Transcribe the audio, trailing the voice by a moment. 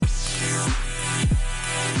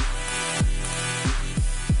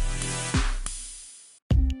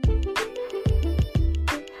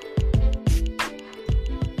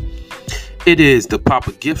It is the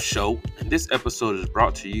Papa Gift Show, and this episode is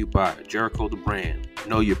brought to you by Jericho the Brand.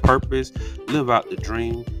 Know your purpose, live out the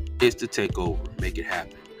dream. It's the takeover. Make it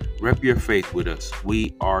happen. Rep your faith with us.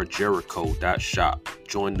 We are Jericho.shop.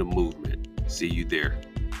 Join the movement. See you there.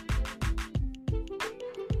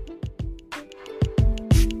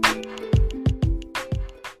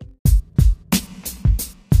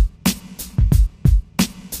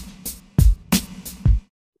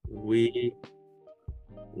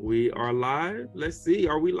 We are live. Let's see.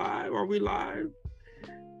 Are we live? Are we live?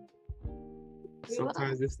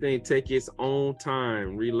 Sometimes this thing take its own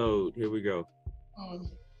time. Reload. Here we go.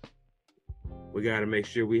 We got to make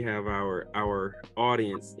sure we have our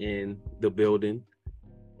audience in the building.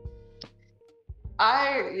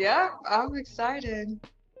 I'm excited.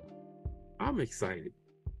 I'm excited.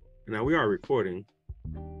 Now we are recording.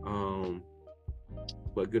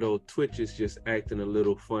 But good old Twitch is just acting a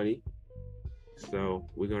little funny. So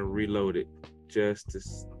we're gonna reload it it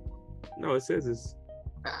says it's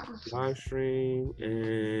live stream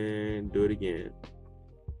and do it again.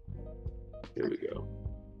 Here we go.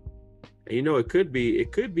 And it could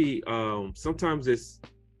be sometimes it's,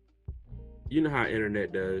 you know how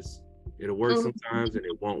internet does. It'll work sometimes and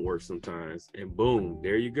it won't work sometimes. And boom,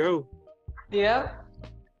 there you go. Yep.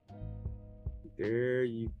 There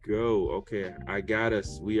you go. Okay, I got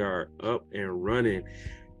us. We are up and running.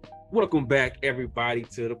 Welcome back, everybody,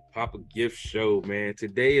 to the Papa Gift Show, man.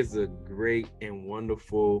 Today is a great and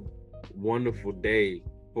wonderful, wonderful day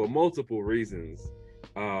for multiple reasons.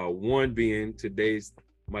 One being today's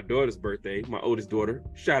my daughter's birthday, my oldest daughter.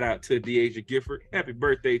 Shout out to Deasia Gifford. Happy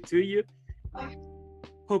birthday to you.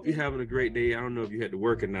 Hope you're having a great day. I don't know if you had to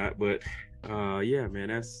work or not, but yeah, man,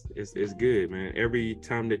 it's good, man. Every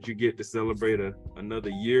time that you get to celebrate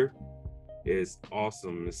another year is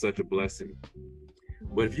awesome. It's such a blessing.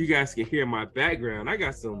 But if you guys can hear my background, I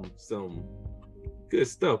got some good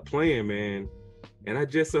stuff playing, man. And I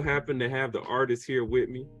just so happen to have the artist here with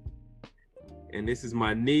me. And this is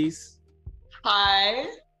my niece. Hi.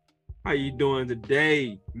 How you doing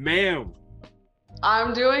today, ma'am?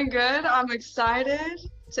 I'm doing good. I'm excited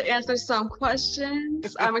to answer some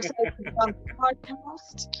questions. I'm excited to be on the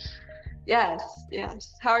podcast. Yes.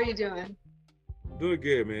 How are you doing? Doing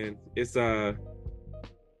good, man. It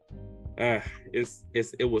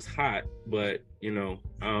was hot, but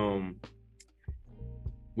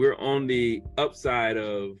we're on the upside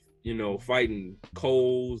of fighting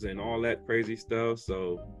colds and all that crazy stuff.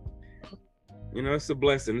 So it's a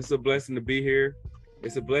blessing. It's a blessing to be here.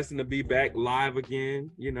 It's a blessing to be back live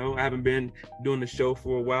again. I haven't been doing the show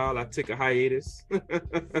for a while. I took a hiatus.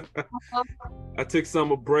 I took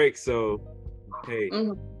summer break, so hey,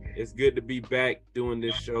 It's good to be back doing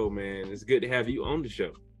this show, man. It's good to have you on the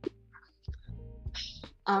show.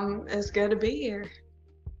 It's good to be here.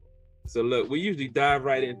 So look, we usually dive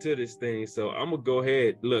right into this thing. So I'm gonna go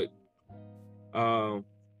ahead. Look,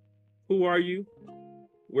 who are you?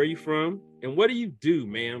 Where are you from? And what do you do,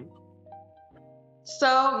 ma'am?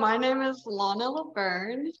 So my name is Lana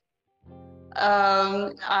Laverne.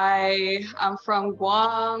 I'm from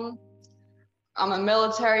Guam. I'm a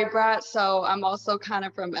military brat, so I'm also kind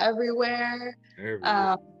of from everywhere.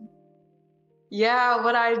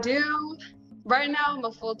 What I do right now, I'm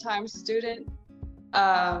a full-time student,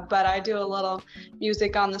 but I do a little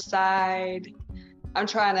music on the side. I'm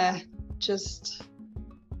trying to just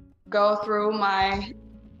go through my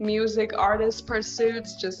music artist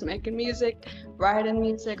pursuits, just making music, writing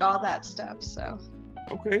music, all that stuff. So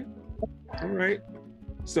okay, all right.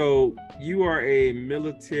 So you are a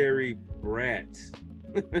military brat.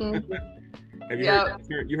 Have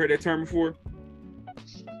you heard that term before?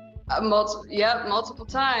 Multiple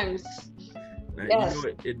times. Now, yes.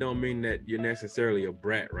 It don't mean that you're necessarily a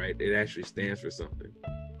brat, right? It actually stands for something.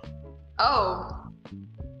 Oh,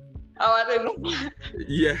 I didn't know.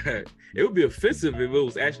 Yeah, it would be offensive if it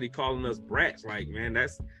was actually calling us brats. Like, man,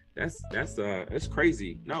 that's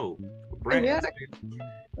crazy. No, brat. Yeah.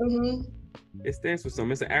 It stands for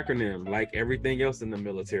something. It's an acronym, like everything else in the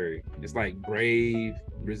military. It's like brave,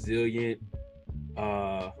 resilient.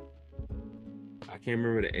 I can't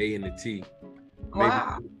remember the A and the T.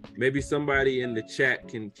 Maybe somebody in the chat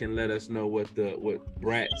can let us know what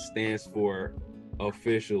brat stands for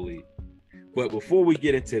officially. But before we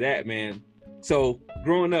get into that, man, so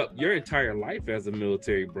growing up your entire life as a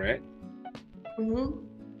military brat,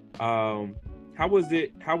 how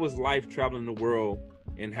was life traveling the world,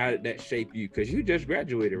 and how did that shape you? Because you just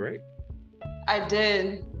graduated, right? I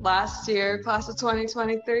did last year, class of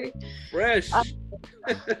 2023. Fresh.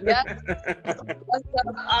 Yeah.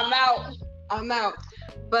 I'm out.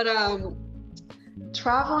 But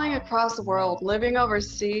Traveling across the world, living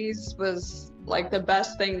overseas was like the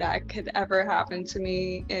best thing that could ever happen to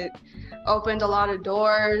me. It opened a lot of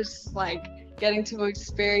doors, like getting to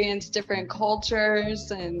experience different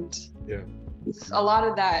cultures and Yeah. a lot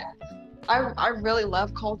of that. I really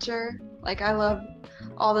love culture. Like I love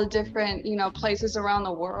all the different, places around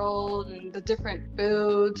the world and the different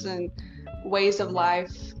foods and ways of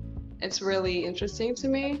life. It's really interesting to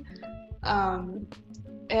me. Um,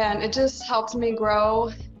 and it just helped me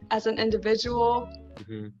grow as an individual,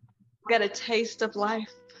 Hmm. get a taste of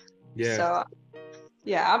life. Yeah. So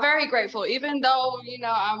yeah, I'm very grateful, even though,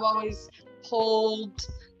 I'm always pulled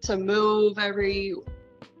to move every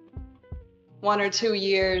 1 or 2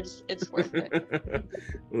 years. It's worth it.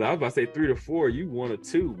 Well, I was about to say 3 to 4. You 1 or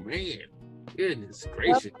 2, man. Goodness Yep.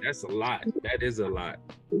 gracious, that's a lot. That is a lot.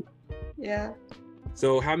 Yeah.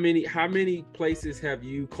 So how many places have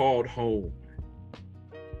you called home?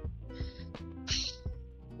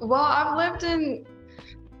 Well, I've lived in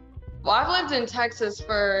Texas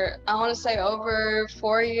for, I want to say, over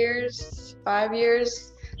 4 years, 5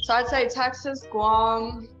 years. So I'd say Texas,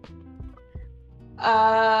 Guam.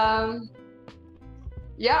 Um,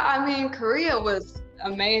 yeah, I mean, Korea was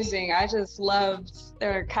amazing. I just loved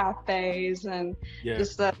their cafes and Yeah.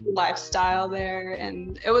 just the lifestyle there.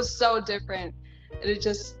 And it was so different. It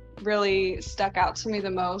just really stuck out to me the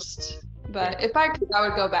most. Yeah. But if I could, I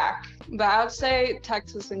would go back. But I would say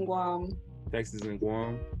Texas and Guam. Texas and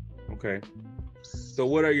Guam. Okay. So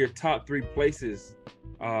what are your top 3 places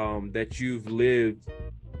that you've lived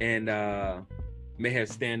and may have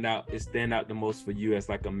stand out the most for you as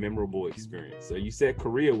like a memorable experience? So you said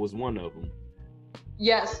Korea was one of them.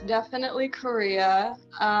 Yes, definitely Korea.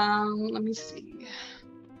 Let me see.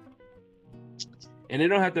 And it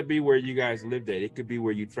don't have to be where you guys lived at. It could be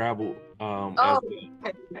where you traveled as Oh, well.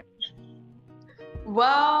 okay.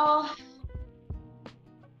 Well,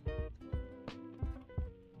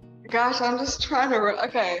 gosh, I'm just trying to.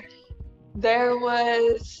 Okay, we've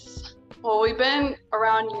been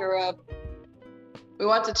around Europe. We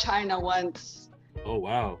went to China once. Oh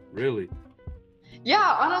wow, really?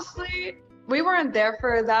 Yeah, honestly, we weren't there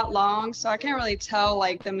for that long, so I can't really tell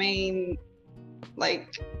like the main,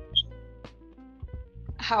 like,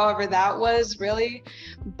 however that was really.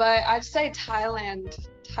 But I'd say Thailand.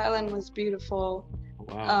 Thailand was beautiful.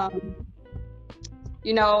 Wow.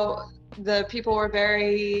 You know, the people were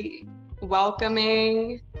very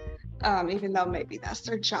welcoming, even though maybe that's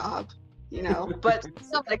their job, but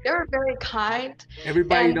still, like, they were very kind.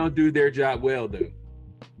 Everybody And don't do their job well though.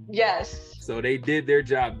 yes, So they did their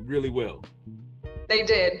job really well. they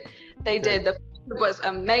did. They Okay. did. The food was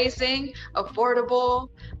amazing, affordable.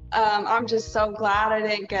 I'm just so glad I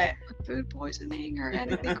didn't get food poisoning or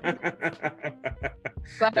anything.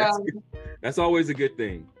 But That's always a good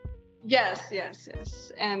thing. yes.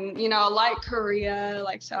 And like Korea,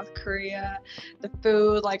 like South Korea, the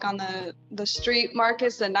food, like on the street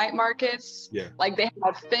markets, the night markets, Yeah. like they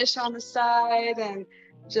had fish on the side and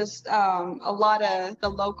just a lot of the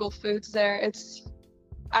local foods there.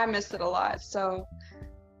 I miss it a lot. So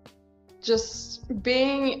just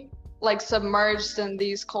being like submerged in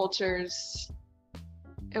these cultures,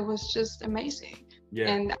 it was just amazing. Yeah.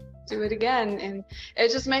 And do it again, and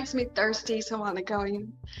it just makes me thirsty to want to go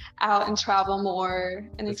out and travel more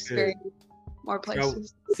and That's experience more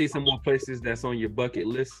places. See some more places that's on your bucket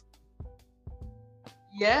list.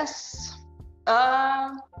 Yes.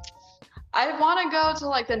 I want to go to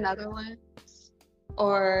like the Netherlands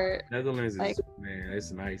or Netherlands like, is, man,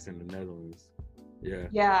 it's nice in the Netherlands. Yeah.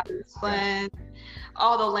 yeah, Iceland,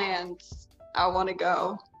 all the lands I want to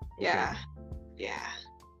go. Okay. Yeah.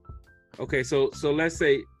 Okay, so let's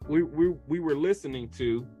say we were listening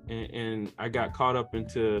to and I got caught up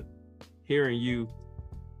into hearing you.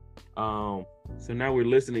 So now we're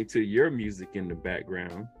listening to your music in the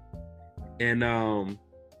background. And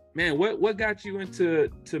man, what got you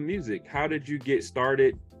into music? How did you get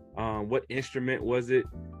started? What instrument was it?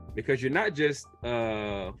 Because you're not just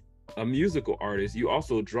a musical artist, you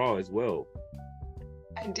also draw as well.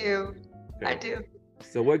 I do. Okay. I do.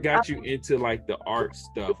 So what got you into like the art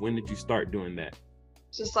stuff? When did you start doing that?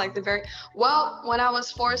 Just like when I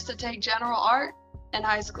was forced to take general art in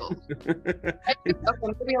high school. Okay,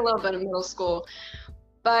 maybe a little bit in middle school.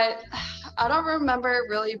 But I don't remember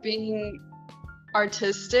really being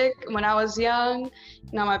artistic when I was young.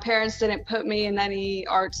 My parents didn't put me in any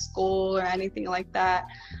art school or anything like that.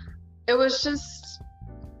 It was just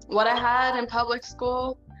what I had in public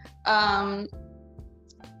school.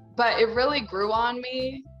 But it really grew on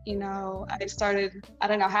me. I don't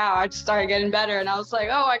know how, I just started getting better and I was like,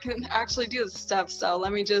 oh, I can actually do this stuff. So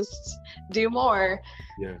let me just do more.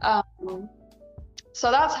 Yeah. so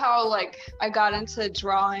that's how like I got into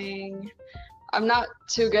drawing. I'm not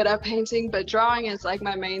too good at painting, but drawing is like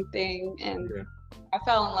my main thing, and Yeah. I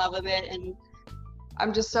fell in love with it, and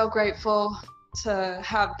I'm just so grateful to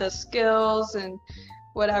have the skills and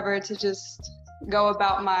whatever to just go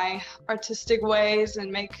about my artistic ways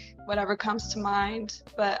and make whatever comes to mind.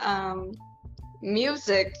 But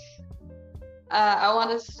music, I want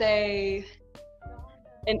to say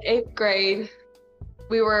in 8th grade,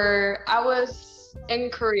 I was in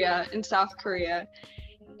Korea, in South Korea,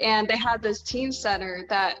 and they had this teen center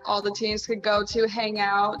that all the teens could go to, hang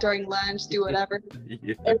out during lunch, do whatever.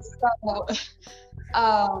 Yeah. And so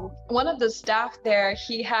one of the staff there,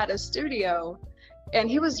 he had a studio, and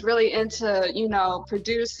he was really into, you know,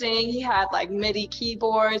 producing. He had like MIDI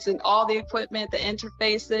keyboards and all the equipment, the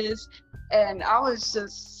interfaces. And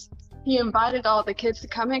he invited all the kids to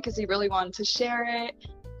come in because he really wanted to share it,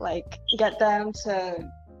 like get them to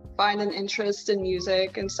find an interest in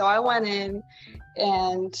music. And so I went in,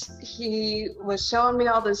 and he was showing me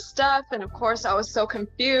all this stuff, and of course I was so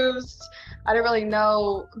confused. I didn't really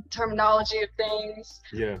know terminology of things.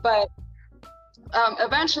 Yeah. But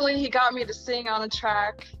eventually he got me to sing on a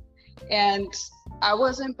track, and I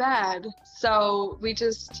wasn't bad. So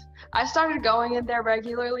I started going in there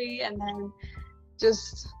regularly, and then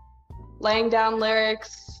just laying down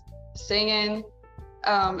lyrics, singing,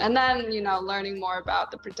 and then, you know, learning more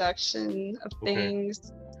about the production of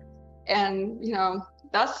things. And, you know,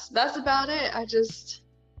 that's about it. I just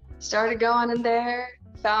started going in there,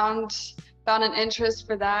 found an interest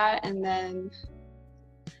for that, and then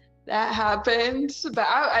that happened. But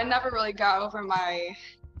I never really got over my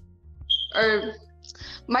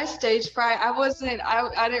stage fright.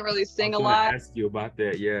 I didn't really sing a lot. Ask you about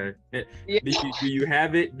that. Yeah. Yeah. Do you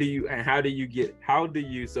have it?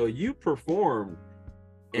 So you perform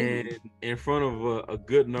in front of a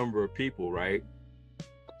good number of people, right?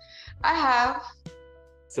 I have.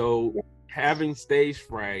 So having stage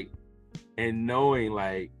fright and knowing,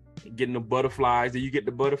 like, getting the butterflies, do you get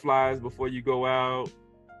the butterflies before you go out?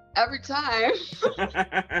 Every time.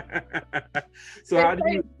 So how do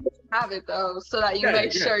you have it though, so that you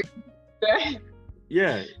make sure?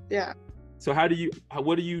 Yeah. Yeah. So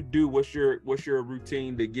what do you do? What's your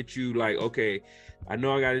routine to get you, like, okay, I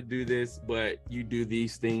know I got to do this, but you do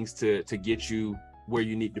these things to get you where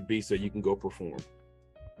you need to be so you can go perform?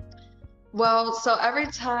 Well, so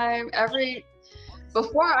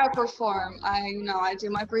before I perform, I do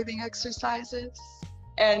my breathing exercises,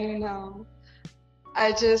 and, you know,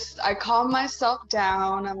 I calm myself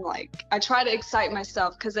down. I try to excite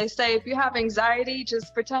myself, because they say if you have anxiety,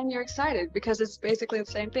 just pretend you're excited, because it's basically the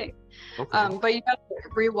same thing. Okay. But you have to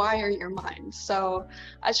rewire your mind. So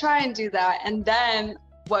I try and do that. And then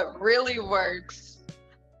what really works,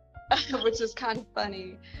 which is kind of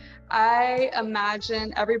funny, I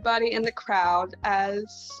imagine everybody in the crowd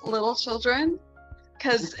as little children,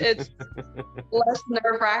 because it's less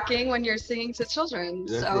nerve-wracking when you're singing to children.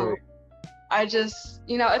 That's so right. I just,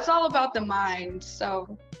 you know, it's all about the mind.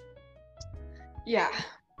 So yeah.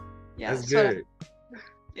 That's good.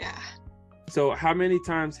 Yeah. So how many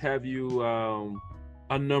times have you, a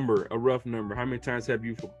rough number, how many times have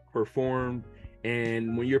you performed?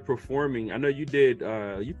 And when you're performing, I know you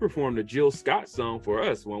performed a Jill Scott song for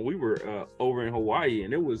us when we were over in Hawaii,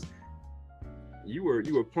 and you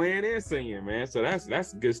were playing and singing, man. So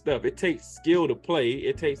that's good stuff. It takes skill to play,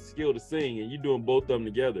 it takes skill to sing, and you're doing both of them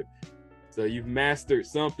together. So you've mastered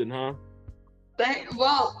something, huh?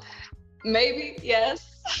 Well, maybe,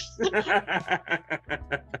 yes. It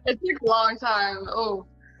took a long time. Oh,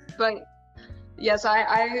 but yes,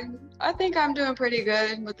 I think I'm doing pretty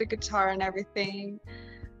good with the guitar and everything.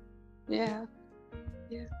 Yeah.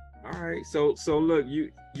 Yeah. All right. So look,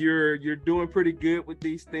 you're doing pretty good with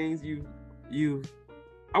these things. You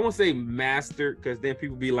I won't say mastered, because then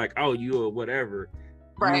people be like, oh, you or whatever.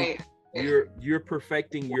 Right. You're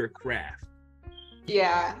perfecting your craft.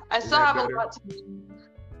 Yeah. I still have a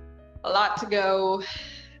lot to go,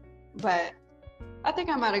 but I think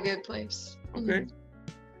I'm at a good place. Okay.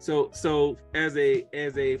 So as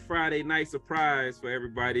a Friday night surprise for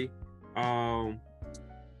everybody,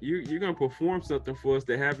 you're gonna perform something for us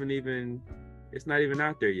that it's not even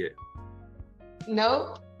out there yet.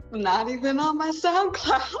 Nope, not even on my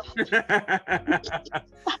SoundCloud.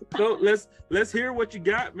 So let's hear what you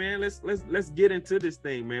got, man. Let's get into this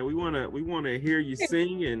thing, man. We wanna hear you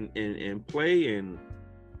sing and play and.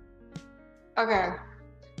 Okay.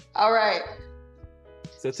 All right.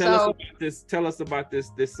 So tell us about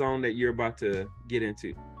this song that you're about to get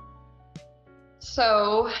into.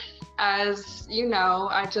 So, as you know,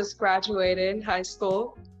 I just graduated high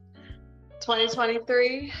school,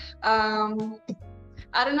 2023.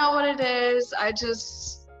 I don't know what it is.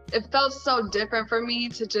 It felt so different for me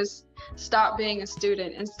to just stop being a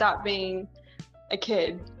student and stop being a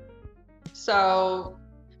kid. So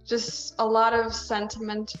just a lot of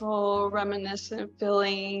sentimental, reminiscent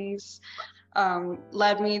feelings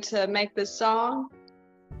led me to make this song.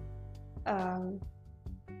 Now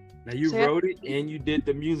you wrote it and you did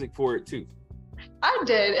the music for it too. I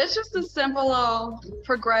did. It's just a simple little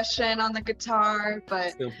progression on the guitar,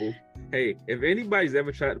 but simple. Hey, if anybody's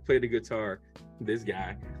ever tried to play the guitar, this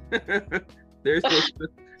guy. There's no,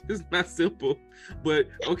 it's not simple, but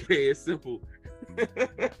okay, it's simple.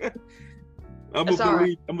 I'm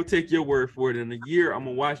gonna take your word for it. In a year, I'm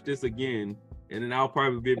gonna watch this again, and then I'll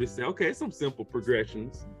probably be able to say, okay, some simple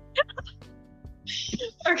progressions.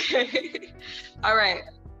 Okay. All right.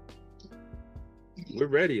 We're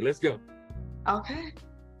ready. Let's go. Okay.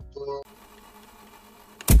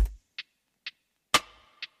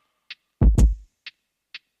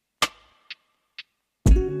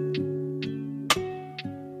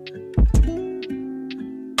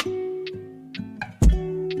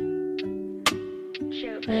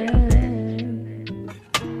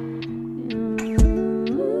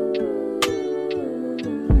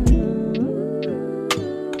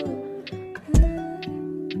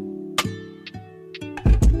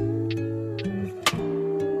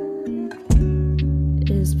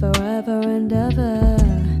 Forever and ever,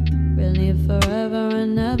 really forever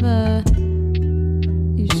and ever.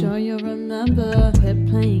 You sure you remember? Quit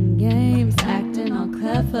playing games, acting all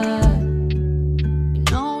clever. You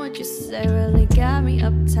know what you say really got me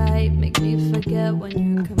uptight. Make me forget when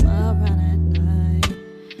you come around at night.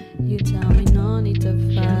 You tell me no need to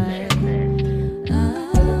fight.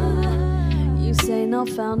 You say no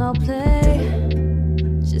foul, no play,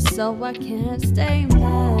 just so I can't stay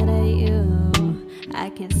mad at you. I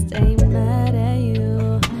can't stay mad at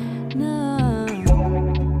you, no.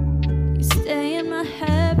 You stay in my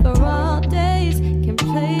head for all days. Can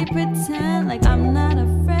play pretend like I'm not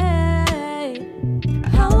afraid.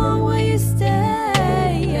 How long will you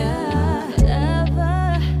stay? Yeah,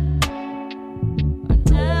 forever or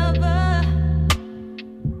never.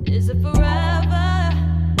 Is it forever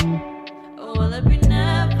or will it be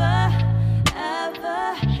never,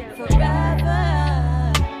 ever, forever?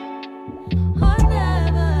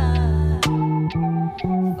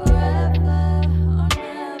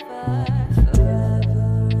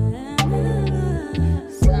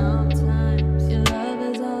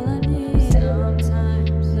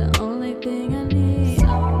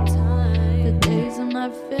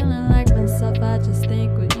 Feeling like myself, I just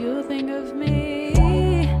think what you think of me.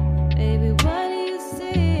 Baby, what do you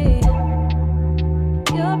see?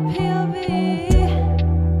 Your POV,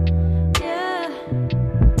 yeah.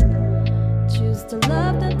 Choose to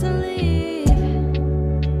love than to leave.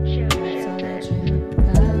 So let you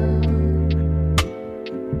go.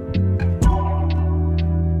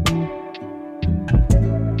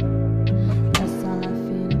 That's all I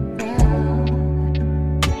feel about.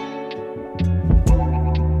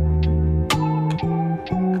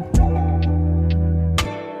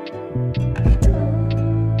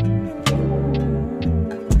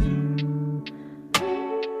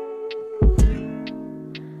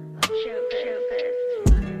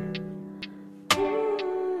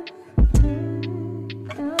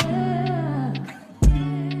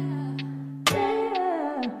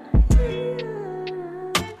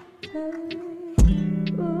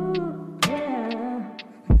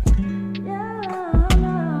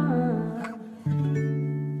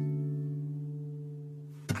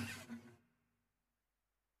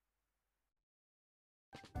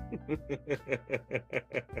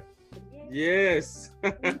 Yes.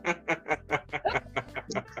 That's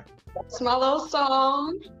my little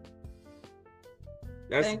song.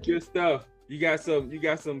 That's good stuff. You got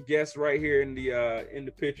some guests right here in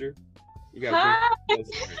the picture. You got Hi.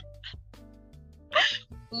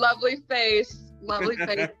 Lovely face.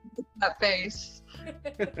 That face.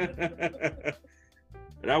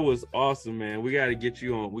 That was awesome, man. We got to get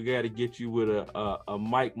you on. We got to get you with a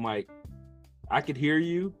mic. I could hear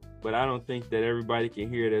you, but I don't think that everybody can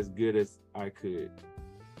hear it as good as I could.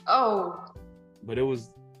 Oh. But it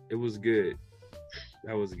was good.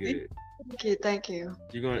 That was good. Thank you.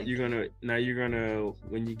 You're gonna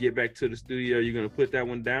when you get back to the studio, you're gonna put that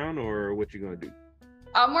one down, or what you gonna do?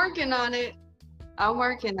 I'm working on it. I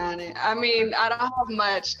mean, I don't have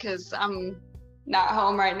much because I'm not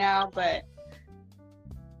home right now, but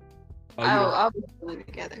I'll be putting it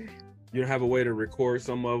together. You don't have a way to record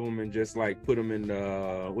some of them and just like put them in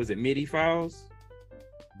was it MIDI files?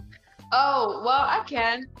 Oh, well, I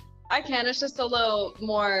can. It's just a little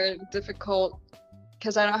more difficult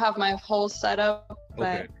because I don't have my whole setup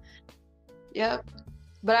but Okay. yep.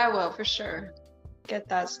 But I will for sure get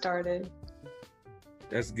that started.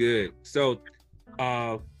 That's good. So,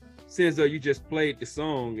 since though you just played the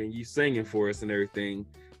song and you singing for us and everything,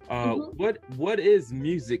 what is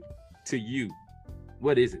music to you?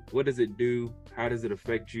 What is it? What does it do? How does it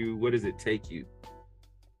affect you? What does it take you?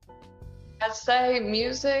 I'd say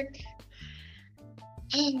music,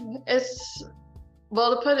 it's,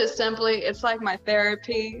 well, to put it simply, it's like my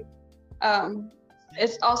therapy.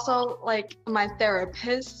 It's also like my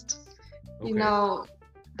therapist. You Okay. know,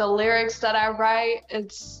 the lyrics that I write,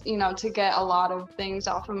 it's, you know, to get a lot of things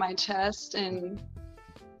off of my chest. And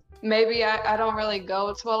maybe I don't really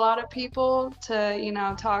go to a lot of people to, you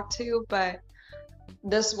know, talk to, but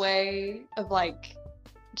this way of like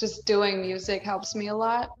just doing music helps me a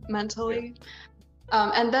lot mentally.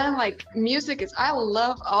 And then like music is, I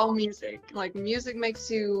love all music. Like music makes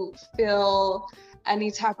you feel any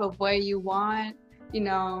type of way you want, you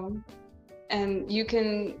know, and you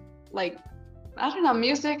can like, I don't know,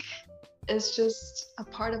 music is just a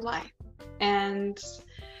part of life and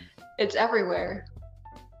it's everywhere.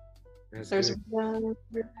 That's There's good. one,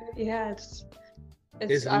 yeah,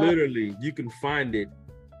 It's literally, you can find it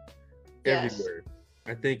yes. everywhere.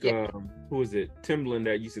 I think Yeah. who was it? Timbaland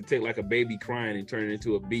that used to take like a baby crying and turn it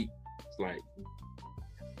into a beat. It's like,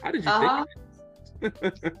 how did you think of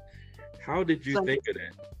that? How did you think of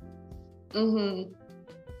that?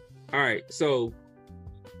 All right, so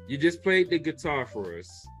you just played the guitar for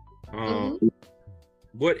us.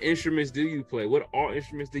 What instruments do you play? What all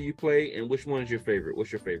instruments do you play, and which one is your favorite?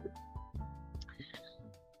 What's your favorite?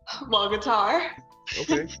 Well, guitar.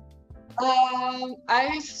 Okay.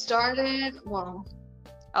 I started, well,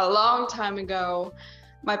 a long time ago.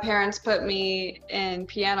 My parents put me in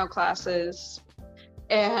piano classes,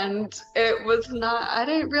 and it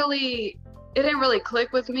didn't really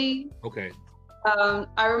click with me. Okay.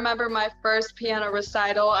 I remember my first piano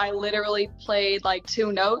recital, I literally played like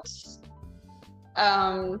 2 notes.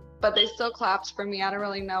 But they still clapped for me. I don't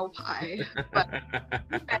really know why. But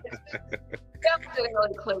it didn't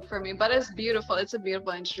really click for me. But it's beautiful. It's a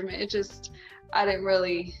beautiful instrument. It just, I didn't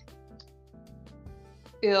really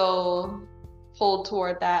feel pulled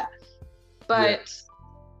toward that. But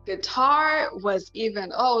guitar was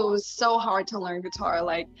even, it was so hard to learn guitar.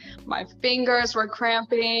 Like my fingers were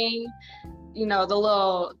cramping. You know,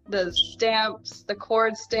 the stamps, the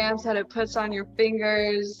chord stamps that it puts on your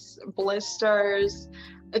fingers, blisters.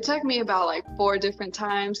 It took me about like 4 different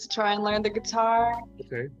times to try and learn the guitar.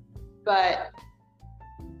 Okay. But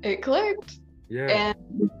it clicked. Yeah.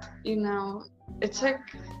 And, you know, it took,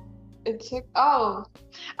 I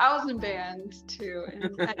was in band too.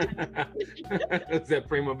 Is that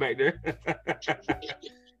Prima back there?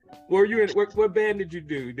 Were you in, what band did you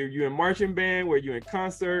do? Were you in marching band? Were you in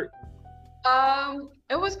concert?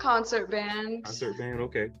 It was concert band. Concert band,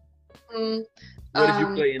 okay. Mm, What did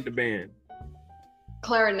you play in the band?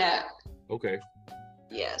 Clarinet. Okay.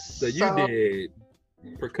 Yes. So you did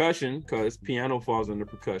percussion, because piano falls under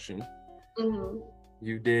percussion.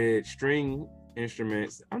 You did string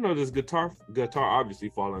instruments. I know this guitar obviously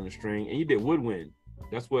fall under string, and you did woodwind.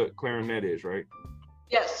 That's what clarinet is, right?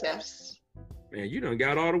 Yes, yes. Man, you done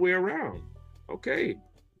got all the way around. Okay.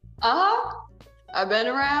 I've been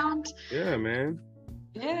around. Yeah, man.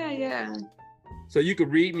 Yeah. So you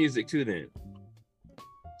could read music too then?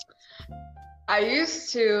 I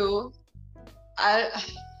used to.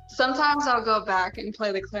 Sometimes I'll go back and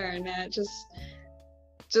play the clarinet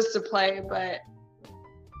just to play, but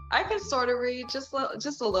I can sort of read just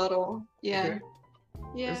a little. Yeah. Okay.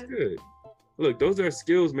 Yeah. That's good. Look, those are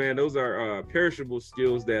skills, man. Those are perishable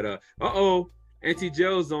skills that Auntie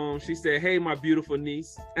Joe's on. She said, "Hey, my beautiful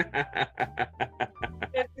niece." Good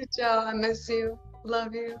job. I miss you.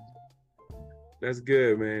 Love you. That's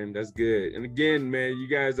good, man. That's good. And again, man, you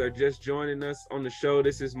guys are just joining us on the show.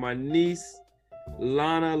 This is my niece,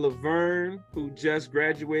 Lana Laverne, who just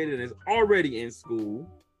graduated and is already in school,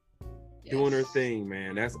 doing her thing,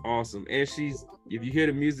 man. That's awesome. And if you hear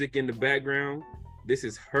the music in the background, this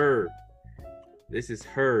is her. This is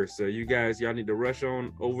her. So you guys, y'all need to rush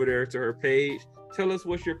on over there to her page. Tell us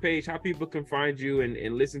what's your page, how people can find you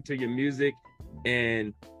and listen to your music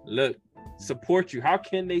and look, support you. How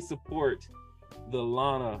can they support the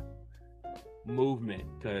Lana movement?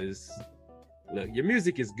 Because look, your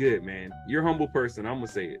music is good, man. You're a humble person. I'm gonna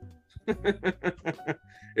say it.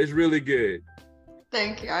 It's really good.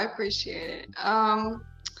 Thank you. I appreciate it.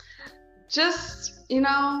 Just, you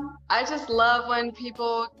know, I just love when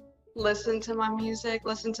people listen to my music,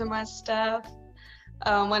 listen to my stuff,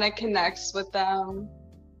 when it connects with them.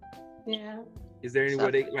 Yeah. Is there any way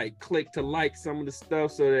they like click to like some of the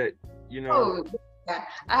stuff so that, you know? Yeah,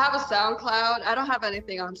 I have a SoundCloud. I don't have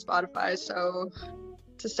anything on Spotify, so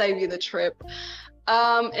to save you the trip.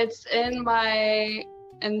 It's in my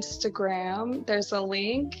Instagram. There's a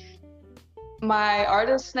link. My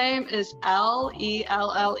artist name is Lelle.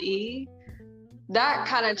 That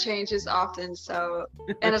kind of changes often, so,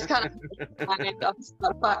 and it's kind of behind on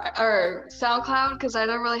Spotify or SoundCloud because I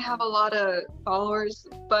don't really have a lot of followers,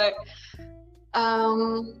 but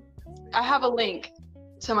I have a link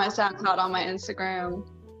to my SoundCloud on my Instagram,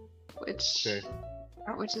 which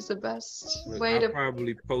is the best way I'll to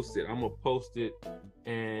probably post it. I'm gonna post it,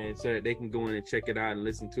 and so that they can go in and check it out and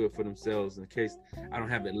listen to it for themselves in case I don't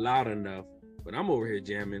have it loud enough. But I'm over here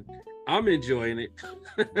jamming. I'm enjoying it.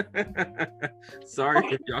 Sorry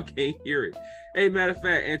if y'all can't hear it. Hey, matter of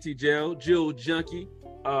fact, Auntie Jill Junkie,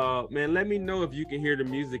 man, let me know if you can hear the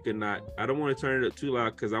music or not. I don't want to turn it up too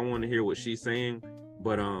loud because I want to hear what she's saying.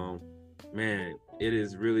 But man,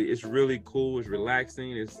 it's really cool. It's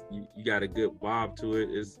relaxing. You got a good vibe to it.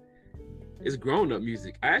 It's grown up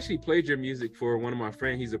music. I actually played your music for one of my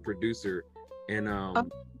friends. He's a producer, and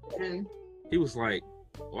he was like,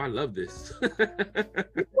 "Oh, I love this."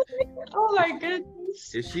 Oh my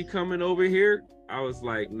goodness. Is she coming over here? I was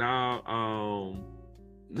like, nah,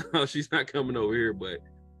 no, she's not coming over here. But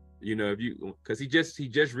you know, because he just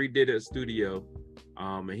redid a studio,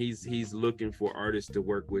 and he's looking for artists to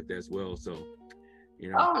work with as well. So,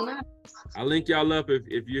 you know, Oh, nice. I'll link y'all up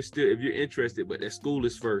if you're interested. But that school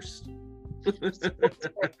is first.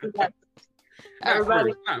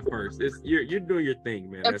 Everybody. Not first. It's you're doing your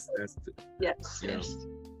thing, man. That's Yes. you know. Yes.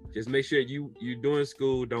 Just make sure you doing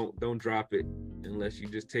school. Don't drop it unless you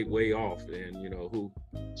just take way off. And you know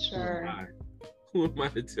Sure. who am I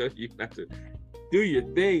to tell you not to do your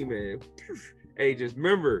thing, man? Hey, just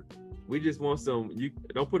remember, we just want some. You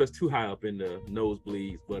don't put us too high up in the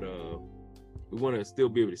nosebleeds, but we want to still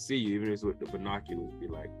be able to see you, even if it's with the binoculars. Be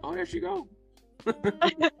like, oh, there she go.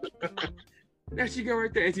 There she go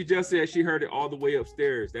right there. And she just said she heard it all the way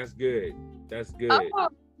upstairs. That's good. That's good. Oh,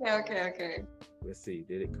 okay. Let's see.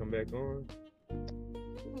 Did it come back on?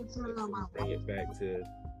 Let's bring it back to.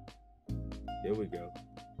 There we go.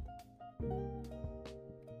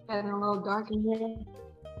 Getting a little dark in here.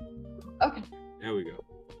 Okay. There we go.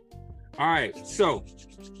 All right. So,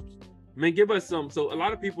 man, give us some. So, a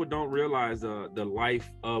lot of people don't realize the life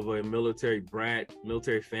of a military brat,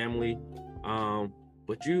 military family.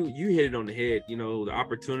 But you hit it on the head. You know, the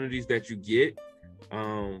opportunities that you get.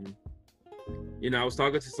 You know, I was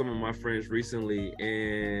talking to some of my friends recently,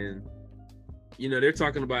 and you know, they're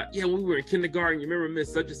talking about, when we were in kindergarten, you remember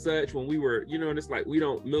Miss Such and Such when we were, you know, and it's like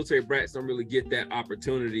military brats don't really get that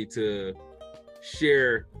opportunity to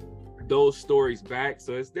share those stories back.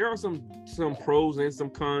 So there are some pros and some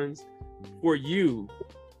cons for you,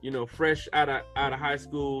 you know, fresh out of high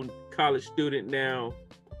school, college student now.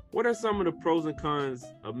 What are some of the pros and cons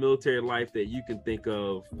of military life that you can think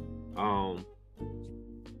of?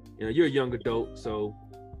 You know, you're a young adult, so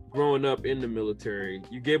growing up in the military,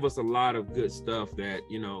 you gave us a lot of good stuff that,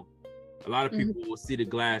 you know, a lot of people will see the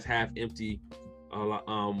glass half empty,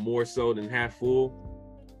 more so than half full.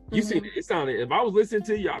 You see, it sounded, if I was listening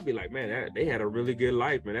to you, I'd be like, man, they had a really good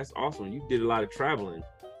life, man. That's awesome. You did a lot of traveling,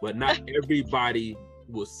 but not everybody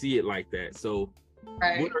will see it like that. So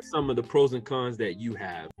what are some of the pros and cons that you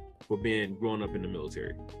have for growing up in the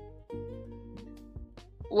military?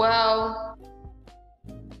 Well,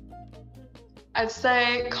 I'd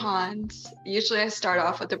say cons. Usually I start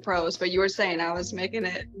off with the pros, but you were saying I was making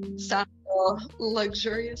it sound a little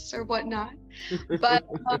luxurious or whatnot. But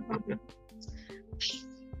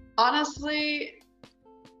honestly,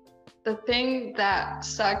 the thing that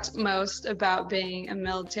sucked most about being a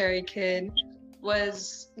military kid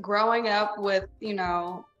was growing up with, you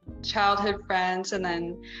know, childhood friends and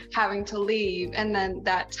then having to leave, and then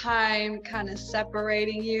that time kind of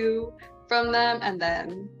separating you from them, and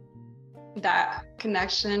then that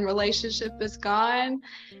connection relationship is gone.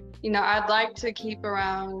 You know, I'd like to keep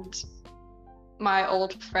around my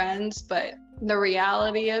old friends, but the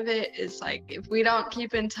reality of it is, like, if we don't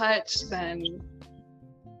keep in touch, then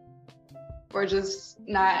we're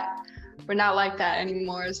not like that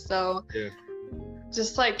anymore. So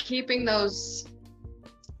just like keeping those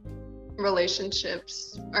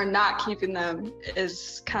relationships or not keeping them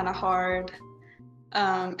is kind of hard.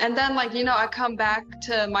 And then, like, you know, I come back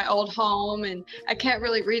to my old home and I can't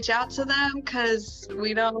really reach out to them because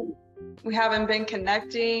we haven't been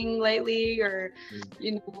connecting lately, or,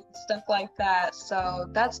 you know, stuff like that. So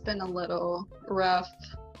that's been a little rough.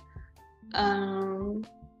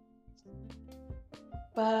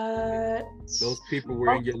 But those people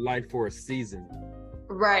were in your life for a season.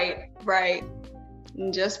 Right.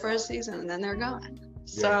 just for a season and then they're gone.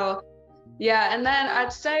 So yeah, and then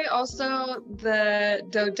I'd say also the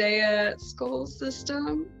Dodea school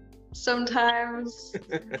system sometimes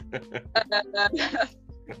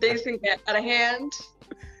things can get out of hand.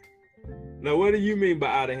 Now, what do you mean by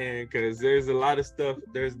out of hand? Because there's a lot of stuff.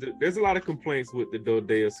 There's a lot of complaints with the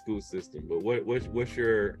Dodea school system. But what's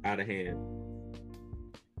your out of hand?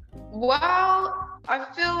 Well, I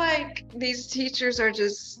feel like these teachers are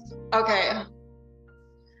just okay.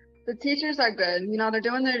 The teachers are good. You know, they're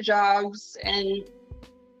doing their jobs and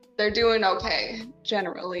they're doing okay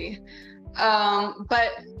generally.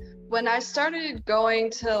 But when I started going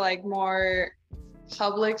to like more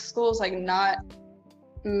public schools, like not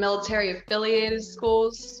military affiliated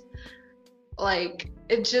schools, like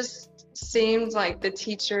it just seemed like the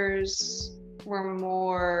teachers were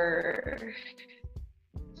more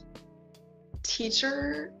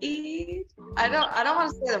teacher-y. I don't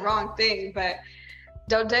want to say the wrong thing, but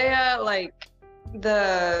Dodea, like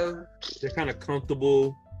they're kind of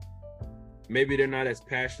comfortable. Maybe they're not as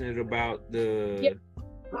passionate about the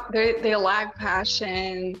they lack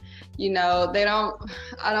passion, you know.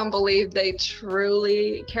 I don't believe they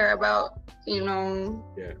truly care about, you know,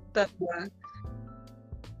 the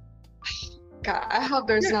God, I hope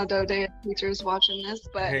there's no Dodea teachers watching this,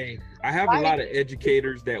 but hey, I have a lot of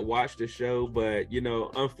educators that watch the show, but you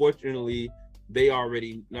know, unfortunately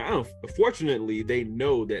fortunately they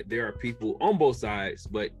know that there are people on both sides,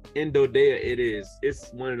 but in Dodea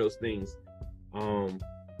it's one of those things.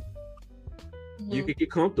 You can get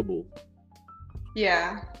comfortable.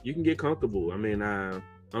 Yeah. You can get comfortable. I mean,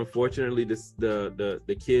 unfortunately,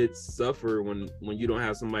 the kids suffer when you don't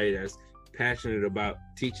have somebody that's passionate about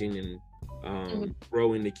teaching and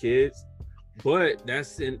growing the kids. But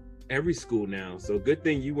that's in every school now. So good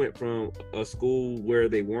thing you went from a school where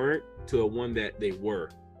they weren't to a one that they were.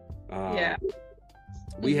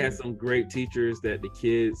 We had some great teachers that the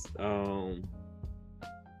kids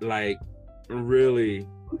like really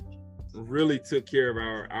took care of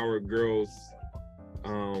our girls.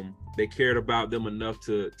 They cared about them enough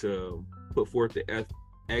to put forth the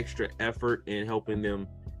extra effort in helping them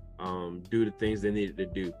do the things they needed to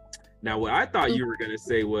do. Now, what I thought you were gonna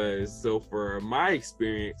say was, so for my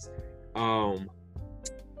experience,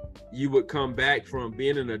 you would come back from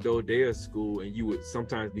being in a Dodea school and you would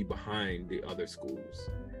sometimes be behind the other schools,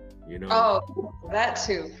 you know? Oh, that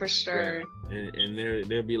too, for sure. Yeah. And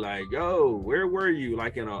they'll be like, yo, where were you?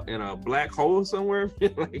 Like in a black hole somewhere?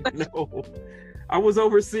 Like, no, I was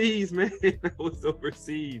overseas, man. I was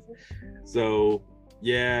overseas. So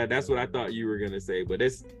yeah, that's what I thought you were gonna say, but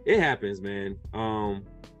it happens, man.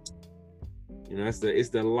 You know, it's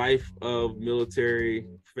the life of military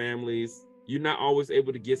families. You're not always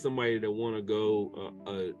able to get somebody that want to go,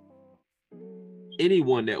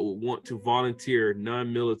 anyone that would want to volunteer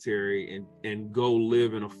non-military and go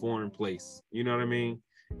live in a foreign place. You know what I mean?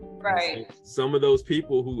 Right. So some of those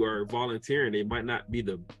people who are volunteering, they might not be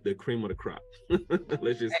the cream of the crop.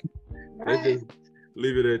 let's just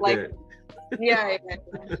leave it at that. Yeah.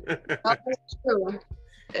 That's true.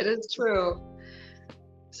 It is true.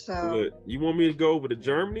 So look, you want me to go over to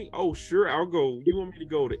Germany? Oh, sure, I'll go. You want me to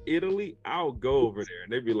go to Italy? I'll go over there.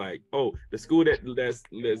 And they'd be like, oh, the school that's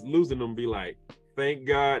losing them be like, thank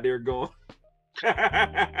God they're gone.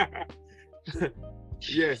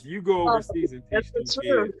 Yes, you go overseas and teach them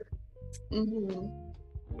kids.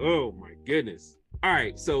 Oh my goodness. All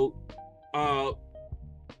right, so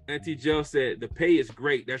Auntie Jill said the pay is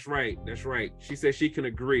great. That's right. She said she can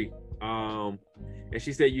agree. And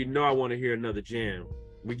she said, you know, I want to hear another jam.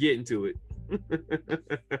 We're getting to it.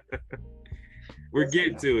 We're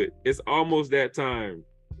getting to it. It's almost that time.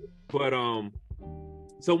 But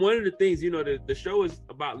so one of the things, you know, the show is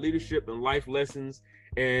about leadership and life lessons.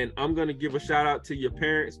 And I'm gonna give a shout out to your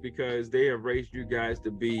parents because they have raised you guys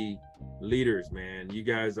to be leaders, man. You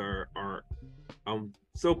guys are I'm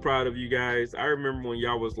so proud of you guys. I remember when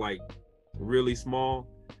y'all was like really small,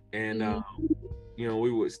 and you know,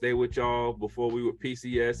 we would stay with y'all before we would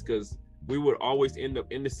PCS because we would always end up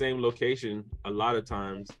in the same location a lot of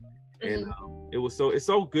times. And it's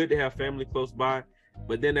so good to have family close by.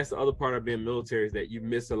 But then that's the other part of being military is that you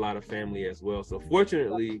miss a lot of family as well. So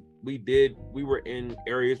fortunately, we were in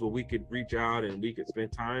areas where we could reach out and we could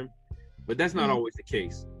spend time, but that's not always the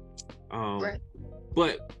case.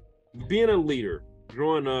 But being a leader,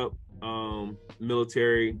 growing up,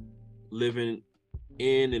 military, living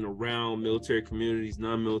in and around military communities,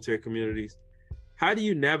 non-military communities, how do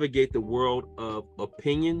you navigate the world of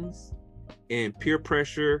opinions and peer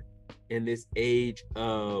pressure in this age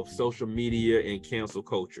of social media and cancel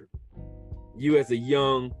culture? You as a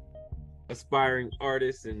young aspiring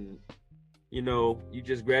artist and you know, you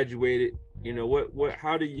just graduated, you know, what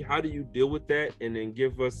how do you deal with that? And then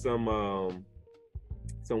give us some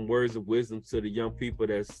words of wisdom to the young people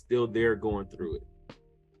that's still there going through it.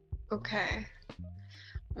 Okay.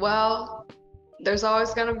 Well, there's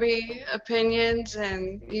always going to be opinions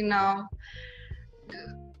and,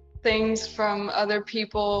 things from other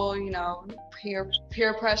people,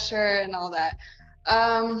 peer pressure and all that.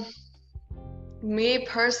 Um, Me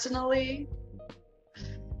personally,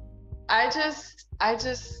 I just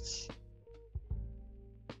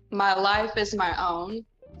my life is my own,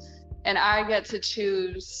 and I get to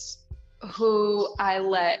choose who I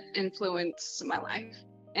let influence my life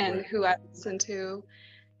and Right. who I listen to.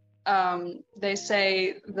 They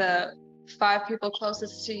say the 5 people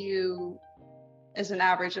closest to you is an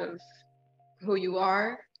average of who you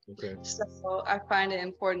are. Okay. So I find it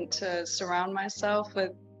important to surround myself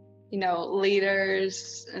with,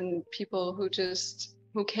 leaders and people who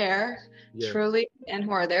care Yeah. truly and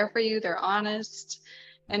who are there for you. They're honest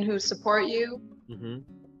and who support you. Mm-hmm.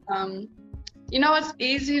 Um, it's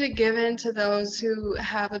easy to give in to those who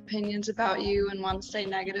have opinions about you and want to say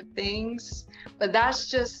negative things, but that's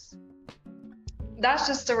just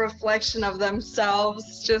a reflection of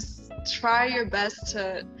themselves. Just try your best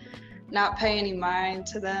to not pay any mind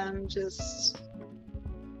to them. Just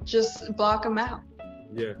block them out.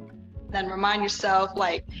 Yeah, Then remind yourself,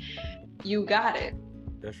 like, you got it.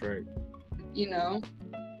 that's right.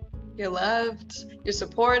 You're loved, you're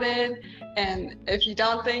supported, and if you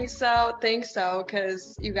don't think so,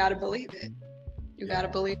 because you got to believe it. You got to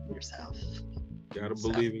believe in yourself. Gotta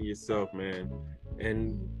believe in yourself, man.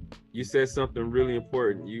 And you said something really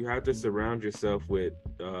important. You have to surround yourself with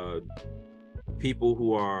people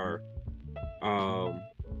who are I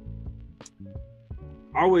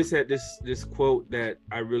always had this quote that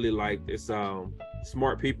I really liked. It's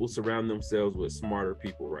smart people surround themselves with smarter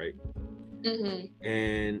people, right? Mm-hmm.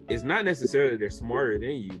 And it's not necessarily they're smarter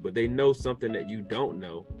than you, but they know something that you don't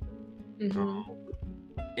know. Mm-hmm.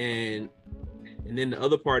 And then the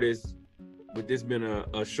other part is, with this being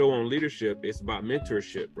a show on leadership, it's about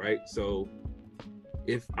mentorship, right? So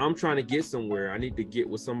if I'm trying to get somewhere, I need to get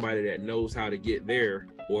with somebody that knows how to get there,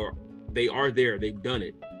 or they are there, they've done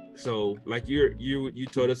it. So like you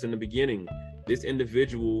told us in the beginning, this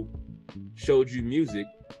individual showed you music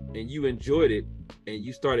and you enjoyed it, and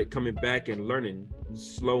you started coming back and learning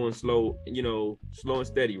slow and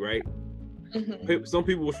steady, right? Mm-hmm. Some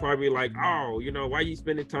people was probably like, oh, why you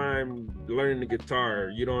spending time learning the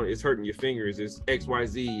guitar? It's hurting your fingers. It's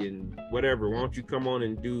XYZ and whatever. Why don't you come on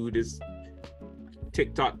and do this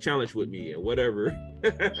TikTok challenge with me or whatever?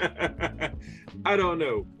 I don't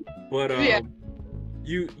know. But Yeah.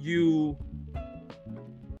 you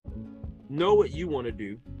know what you want to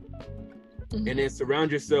do, Mm-hmm. and then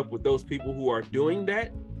surround yourself with those people who are doing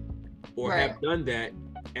that or Right. have done that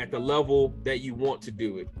at the level that you want to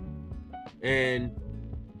do it. And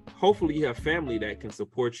hopefully you have family that can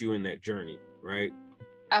support you in that journey, right?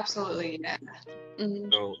 Absolutely. Yeah.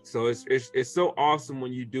 Mm-hmm. So it's so awesome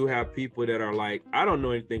when you do have people that are like, I don't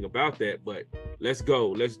know anything about that, but let's go,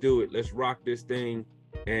 let's do it, let's rock this thing.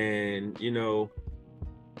 And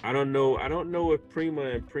I don't know if Prima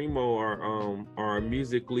and Primo are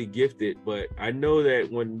musically gifted, but I know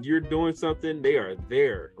that when you're doing something, they are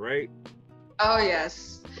there, right? Oh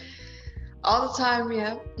yes. All the time.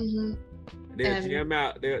 Yeah. Mm-hmm. They'll jam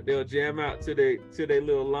out. They'll jam out to their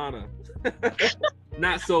little Lana.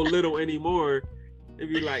 Not so little anymore. They'd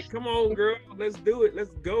be like, "Come on, girl, let's do it.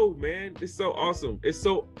 Let's go, man." It's so awesome. It's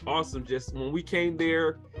so awesome. Just when we came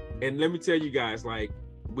there, and let me tell you guys, like,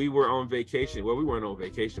 we were on vacation. Well, we weren't on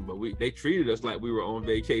vacation, but they treated us like we were on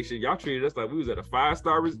vacation. Y'all treated us like we was at a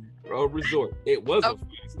 5-star resort. It was a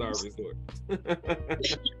 5-star resort.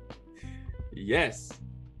 Yes.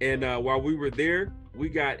 And while we were there, we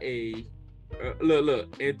got a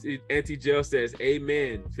look. Auntie Jill says,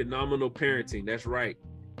 "Amen. Phenomenal parenting." That's right.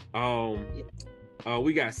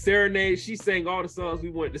 We got Serenade. She sang all the songs we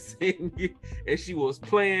wanted to sing, and she was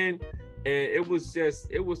playing, and it was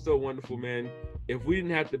so wonderful, man. If we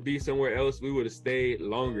didn't have to be somewhere else, we would have stayed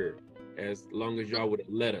longer, as long as y'all would have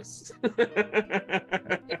let us.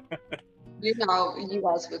 You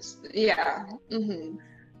guys would, yeah. Mm-hmm.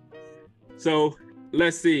 So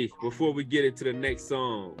let's see. Before we get into the next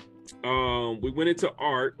song, we went into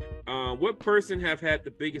art. What person have had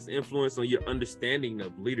the biggest influence on your understanding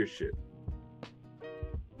of leadership?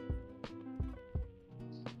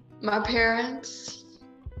 My parents,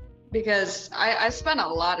 because I spent a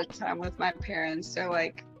lot of time with my parents. They're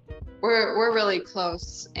like, we're really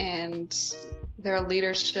close, and their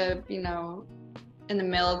leadership, in the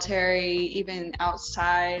military, even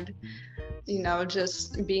outside,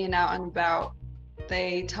 just being out and about.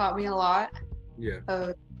 They taught me a lot Yeah.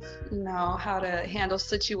 of, how to handle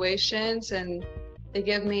situations, and they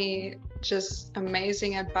give me just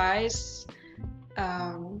amazing advice.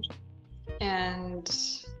 And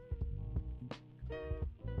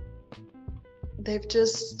they've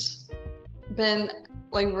just been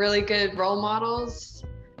like really good role models.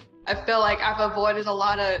 I feel like I've avoided a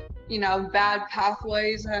lot of, bad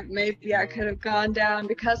pathways that maybe I could have gone down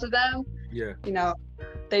because of them. Yeah.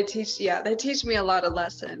 They teach me a lot of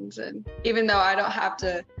lessons. And even though I don't have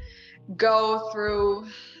to go through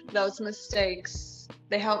those mistakes,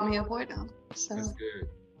 they help me avoid them. So That's good.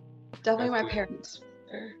 definitely That's my good. parents.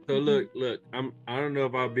 So look, I don't know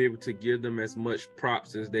if I'll be able to give them as much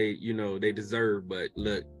props as they deserve, but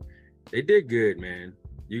look, they did good, man.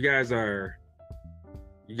 You guys are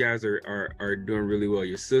doing really well.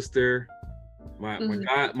 Your sister,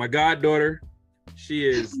 my goddaughter,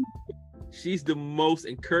 she's the most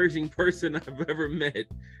encouraging person I've ever met.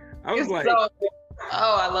 I was like,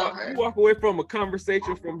 I love her. You walk away from a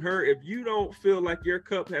conversation from her, if you don't feel like your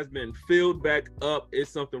cup has been filled back up,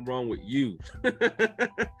 it's something wrong with you.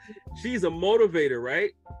 She's a motivator,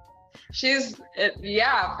 right?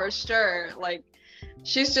 Yeah, for sure. Like,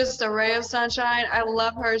 she's just a ray of sunshine. I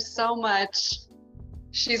love her so much.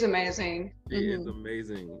 She's amazing. She is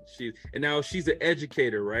amazing. And now she's an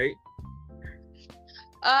educator, right?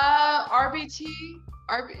 RBT.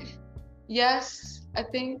 Yes, I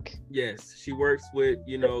think. Yes, she works with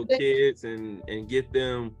kids and get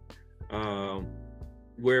them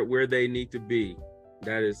where they need to be.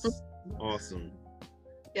 That is awesome.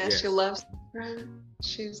 Yeah, yes. She loves her.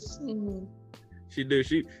 She's She do.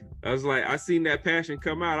 I was like, I seen that passion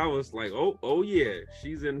come out. I was like, oh yeah,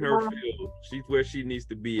 she's in her field. She's where she needs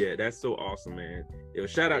to be at. That's so awesome, man. Yo,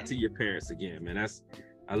 shout out to your parents again, man.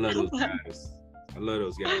 I love those guys. I love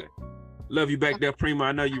those guys. Love you back there, Prima.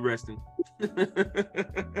 I know you resting.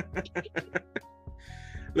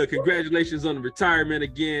 Look, congratulations on the retirement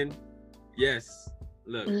again. Yes.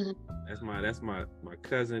 Look, that's my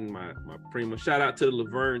cousin, my Prima. Shout out to the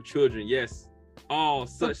Laverne children. Yes. All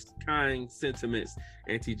such kind sentiments.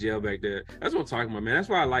 Auntie Jail back there. That's what I'm talking about, man. That's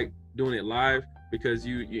why I like doing it live, because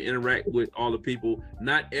you interact with all the people.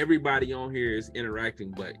 Not everybody on here is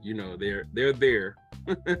interacting, but they're there.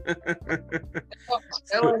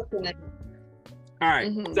 All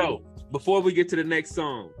right. So before we get to the next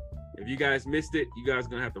song, if you guys missed it, you guys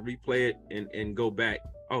gonna have to replay it and go back.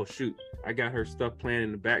 Oh shoot, I got her stuff playing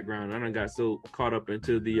in the background. I done got so caught up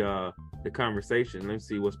into the conversation. Let's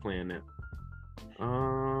see what's playing now.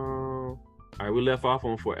 All right, we left off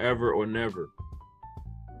on Forever or Never.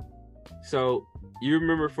 So you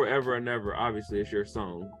remember Forever or Never? Obviously, it's your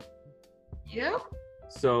song. Yeah.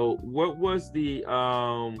 So what was the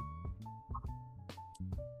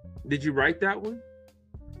did you write that one?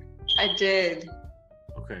 I did.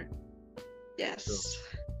 Okay. Yes.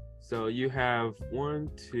 So you have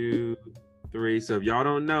 1, 2, 3. So if y'all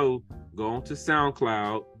don't know, go on to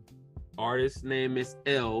SoundCloud. Artist name is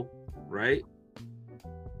L, right?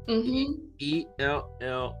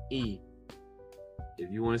 ELLE.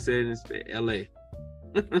 If you want to say it in LA.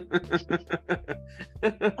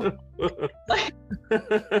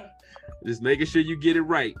 Just making sure you get it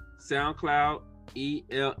right. SoundCloud,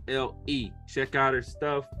 ELLE. Check out her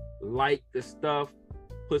stuff, like the stuff,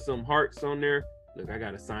 put some hearts on there. Look, I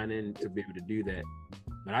gotta sign in to be able to do that.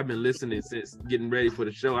 But I've been listening since getting ready for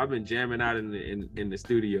the show. I've been jamming out in the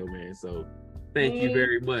studio, man. So thank you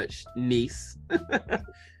very much, niece.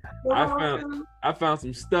 I found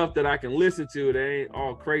some stuff that I can listen to that ain't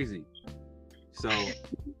all crazy. So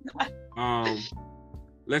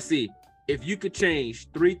let's see. If you could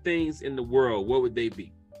change 3 things in the world, what would they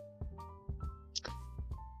be?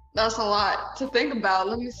 That's a lot to think about.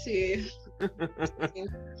 Let me see.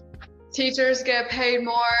 Teachers get paid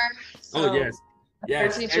more. So oh yes.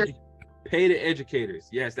 Pay the educators.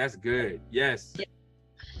 Yes, that's good. Yes.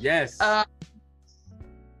 Yes. Wow.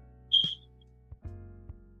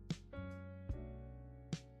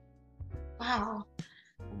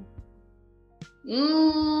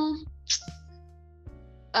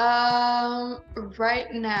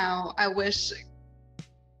 Right now, I wish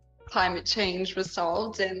climate change was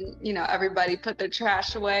solved and, everybody put their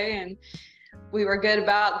trash away and we were good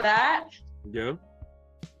about that. Yeah.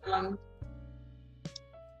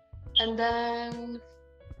 And then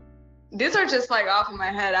these are just like off of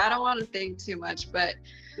my head. I don't want to think too much, but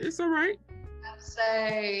it's all right. I'd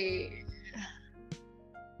say,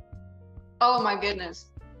 oh my goodness,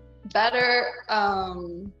 better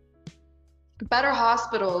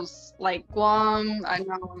hospitals like Guam. I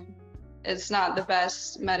know it's not the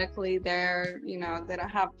best medically there. They don't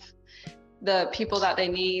have the people that they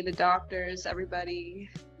need, the doctors, everybody.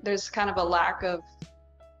 There's kind of a lack of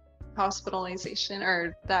hospitalization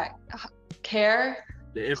or that care.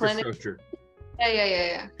 The infrastructure. Clinic.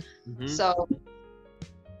 Yeah. Mm-hmm. So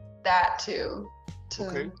that too.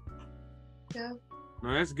 Okay. Yeah.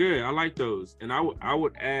 No, that's good. I like those. And I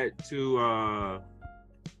would add to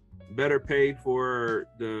better pay for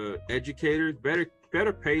the educators,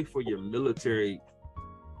 better pay for your military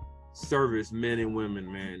service men and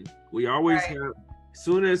women, man. We always have,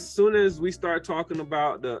 soon as we start talking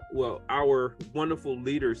about our wonderful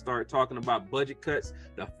leaders start talking about budget cuts,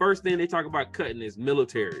 the first thing they talk about cutting is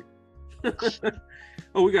military.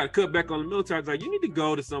 Oh, we got to cut back on the military. It's like, you need to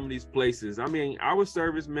go to some of these places. I mean, our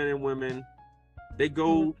servicemen and women, they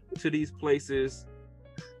go to these places.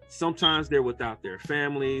 Sometimes they're without their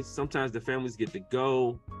families. Sometimes the families get to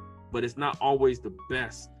go, but it's not always the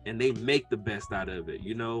best. And they make the best out of it,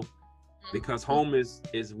 you know, because home is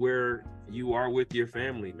where you are with your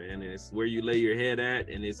family, man. And it's where you lay your head at.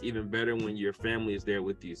 And it's even better when your family is there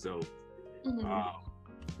with you. So,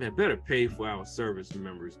 man, better pay for our service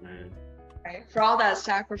members, man. Right. For all that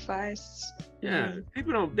sacrifice. Yeah.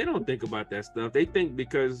 People don't think about that stuff. They think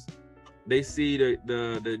because they see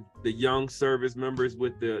the young service members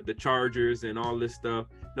with the Chargers and all this stuff.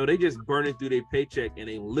 No, they just burning through their paycheck and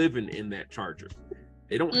they living in that Charger.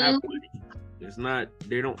 They don't have money.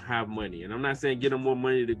 They don't have money. And I'm not saying get them more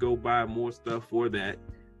money to go buy more stuff for that.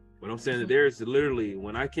 But I'm saying that there's literally,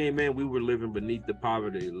 when I came in, we were living beneath the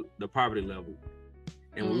poverty level.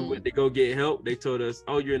 And when we went to go get help, they told us,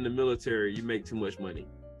 oh, you're in the military, you make too much money.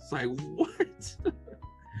 It's like, what?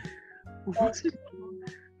 What?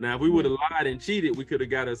 Now, if we would have lied and cheated, we could have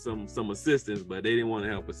got us some assistance, but they didn't want to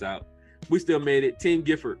help us out. We still made it. Team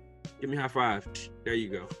Gifford, give me a high five. There you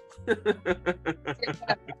go.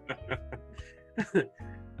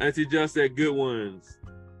 Auntie Jill said, good ones.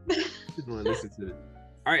 Just want to listen to it.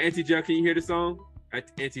 All right, Auntie Jill, can you hear the song?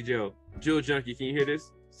 Auntie Jill Junkie, can you hear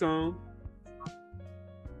this song?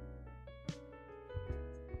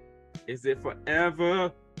 Is it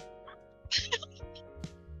forever?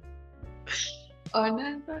 Or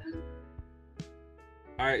never.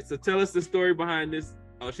 All right, so tell us the story behind this.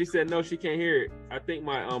 Oh, she said no, she can't hear it. I think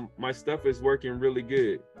my stuff is working really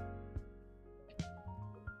good.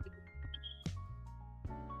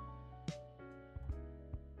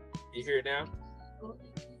 You hear it now?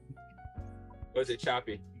 Or is it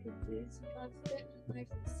choppy?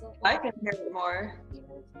 I can hear it more.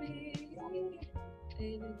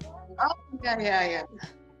 Oh, yeah.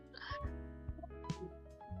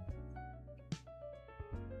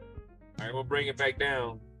 All right, we'll bring it back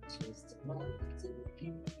down.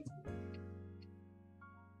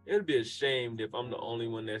 It'd be a shame if I'm the only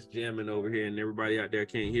one that's jamming over here and everybody out there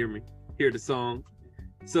can't hear the song.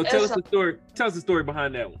 So tell us the story. Tell us the story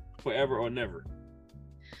behind that one. Forever or never.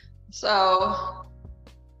 So,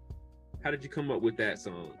 how did you come up with that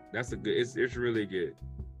song? That's it's really good.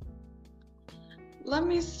 Let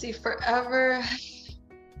me see. Forever.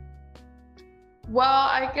 Well,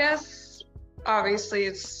 I guess obviously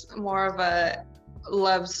it's more of a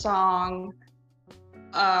love song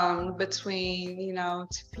between,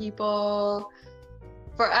 two people.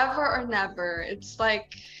 Forever or never. It's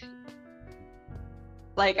like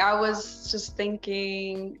I was just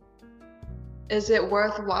thinking, is it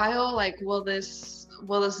worthwhile? Like, will this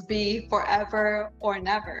be forever or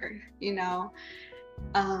never?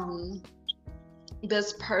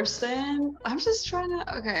 This person, I'm just trying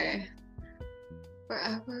to, okay,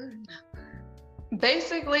 forever or never.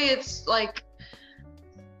 Basically, it's like,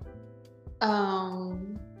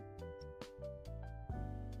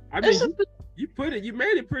 you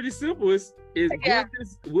made it pretty simple.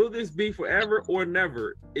 Will this be forever or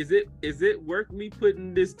never? Is it worth me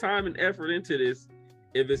putting this time and effort into this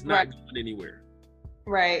if it's not going anywhere?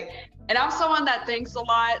 Right. And I'm someone that thinks a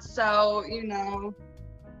lot, so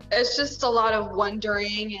it's just a lot of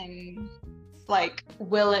wondering and like,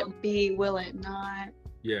 will it be, will it not?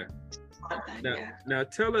 Yeah. Now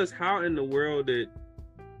tell us, how in the world did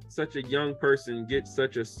such a young person get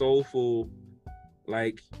such a soulful,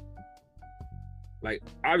 like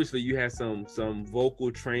obviously you had some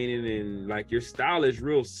vocal training and like your style is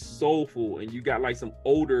real soulful and you got like some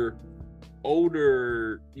older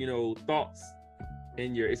thoughts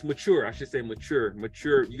in it's mature. I should say mature.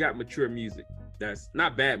 You got mature music. That's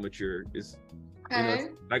not bad mature. It's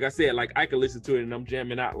like I said, like I can listen to it and I'm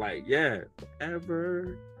jamming out like, yeah,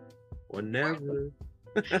 forever or never.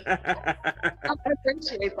 I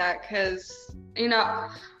appreciate that because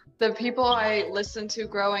the people I listened to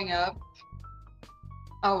growing up.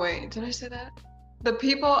 Oh wait, did I say that? The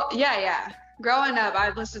people, yeah. growing up,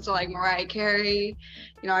 I listened to like Mariah Carey.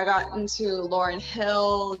 You know, I got into Lauryn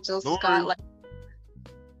Hill, Jill Scott, Lauren, like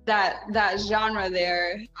that genre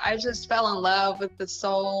there. I just fell in love with the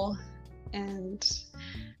soul, and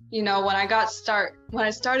you know, when I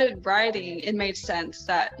started writing, it made sense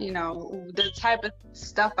that, you know, the type of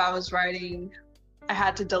stuff I was writing, I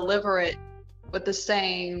had to deliver it with the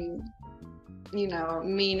same, you know,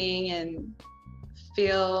 meaning and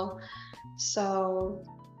feel. So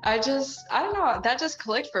I don't know, that just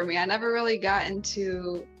clicked for me. I never really got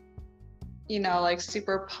into, you know, like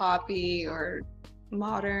super poppy or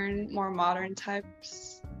more modern type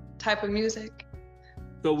of music.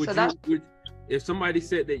 so So that's if somebody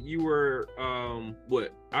said that you were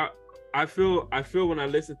what I feel when I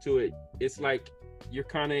listen to it, it's like you're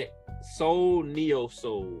kind of soul, neo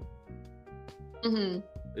soul.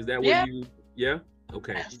 Is that what Yeah. you? Yeah.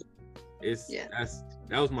 Okay.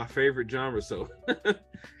 That was my favorite genre. So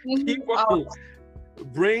keep on.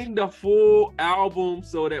 Bring the full album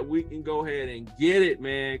so that we can go ahead and get it,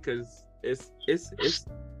 man. Because it's.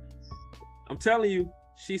 I'm telling you,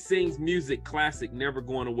 she sings music classic, never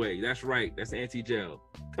going away. That's right. That's Auntie Gel.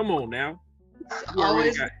 Come on now.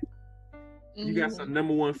 You got some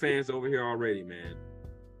 #1 fans over here already, man.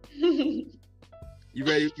 You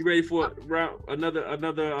ready for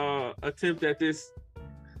another attempt at this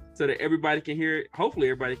so that everybody can hear it? Hopefully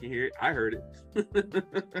everybody can hear it. I heard it.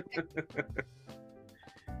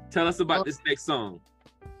 Tell us about this next song.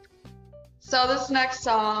 So this next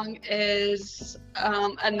song is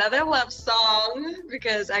another love song,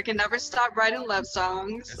 because I can never stop writing love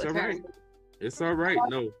songs. That's all right. It's all right.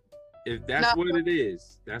 No, if that's what it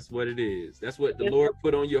is, that's what it is. That's what the Lord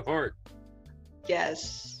put on your heart.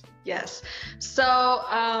 Yes. So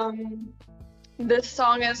this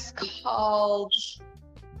song is called.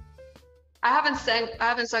 I haven't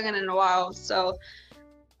sung it in a while. So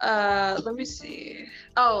let me see.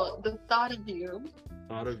 Oh, The Thought of You.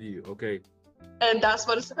 Thought of You. Okay. And that's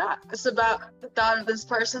what it's about. It's about the thought of this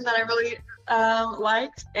person that I really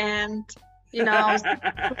liked, and you know.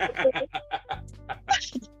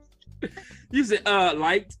 You said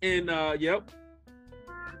liked, and yep.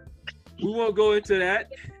 We won't go into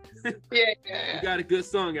that. Yeah. You got a good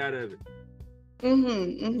song out of it.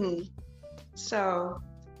 So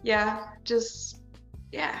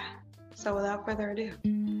So without further ado.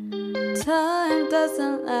 Time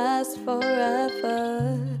doesn't last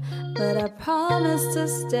forever, but I promise to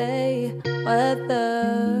stay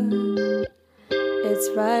whether it's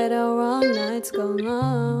right or wrong. Nights go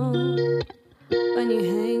long when you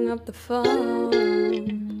hang up the phone.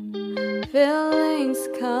 Feelings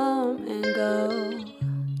come and go,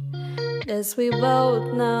 as we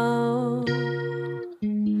both know.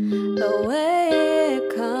 The way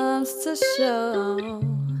it comes to show,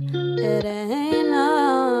 it ain't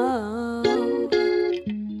no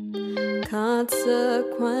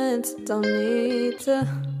consequence. Don't need to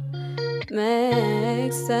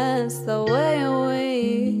make sense. The way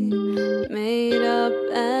we made up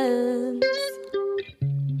ends.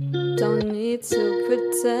 Don't need to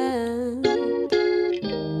pretend.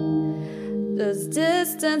 Does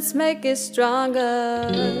distance make it stronger?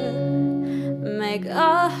 Make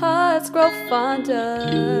our hearts grow fonder.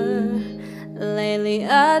 Lately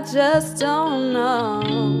I just don't know.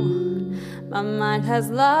 My mind has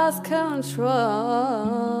lost control.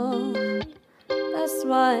 That's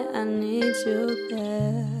why I need you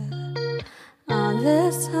there. All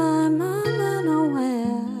this time I'm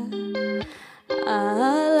unaware. I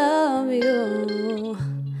love you,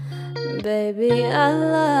 baby, I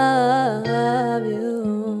love you.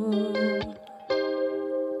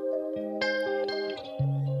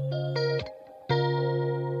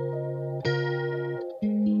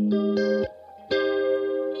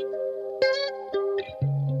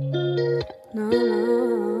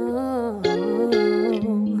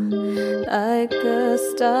 Like a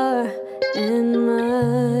star in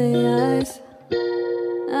my eyes.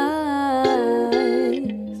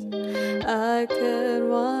 I could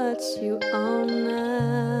watch you all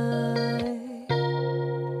night.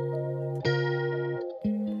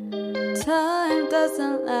 Time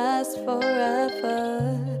doesn't last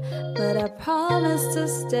forever, but I promise to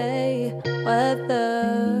stay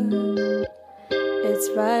whether it's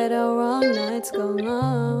right or wrong. Nights go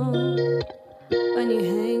long when you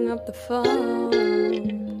hang up the phone.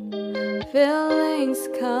 Feelings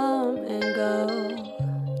come and go,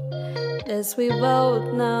 as we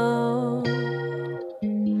both know.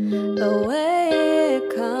 The way it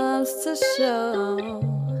comes to show,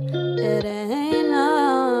 it ain't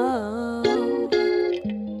no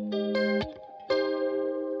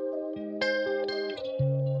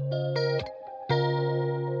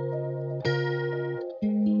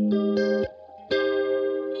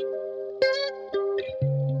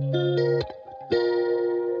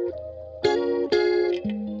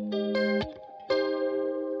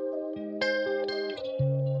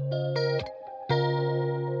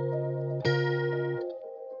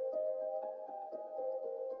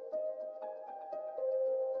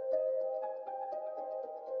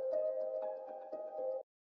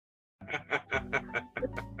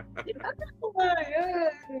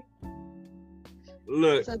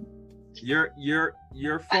Look, So,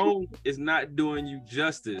 your phone is not doing you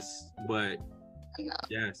justice, but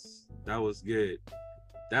yes, that was good.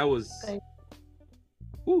 That was,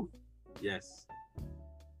 whew, yes.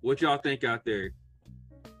 What y'all think out there?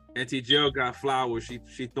 Auntie Jill got flowers. She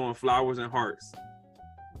throwing flowers and hearts.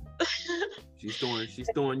 She's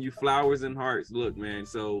throwing you flowers and hearts. Look, man.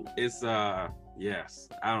 So it's yes.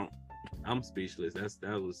 I'm speechless.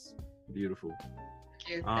 That was beautiful.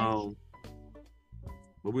 Thank you.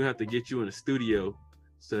 But we have to get you in the studio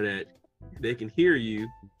so that they can hear you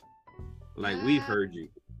like we've heard you.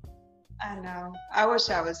 I know. I wish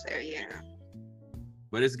I was there. Yeah.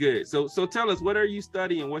 But it's good. So tell us, what are you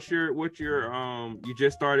studying? What's your you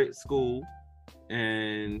just started school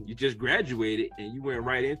and you just graduated and you went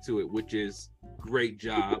right into it, which is great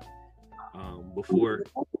job. Before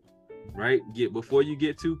you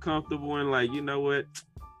get too comfortable and like, you know what,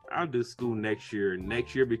 I'll do school next year.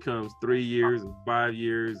 Next year becomes 3 years and 5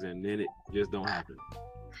 years, and then it just don't happen.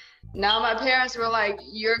 Now my parents were like,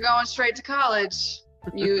 "You're going straight to college.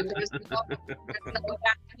 There's no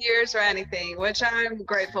gap years or anything," which I'm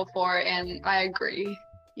grateful for, and I agree.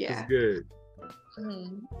 Yeah. That's good.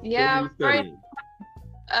 Yeah. So Right.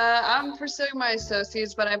 I'm pursuing my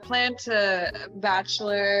associates, but I plan to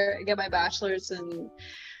get my bachelor's in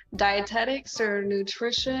dietetics or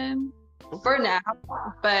nutrition for now.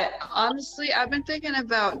 But honestly, I've been thinking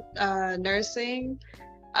about nursing.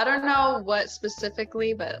 I don't know what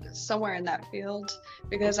specifically, but somewhere in that field,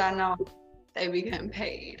 because I know they be getting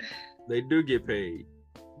paid. They do get paid.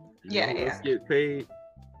 Yeah. Get paid.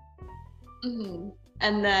 And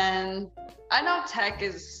then I know tech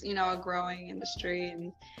is, a growing industry,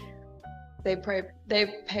 and they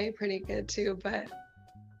pay pretty good too. But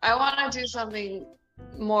I want to do something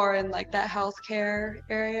more in like that healthcare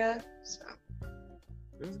area. So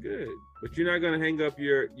that's good. But you're not gonna hang up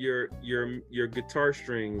your guitar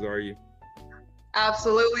strings, are you?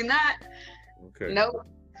 Absolutely not. Okay. Nope.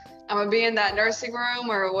 I'm gonna be in that nursing room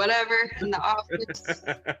or whatever in the office,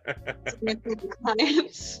 singing for the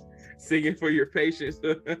clients, singing for your patients.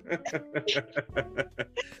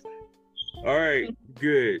 All right,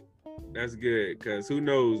 good. That's good, because who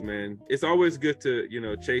knows, man? It's always good to,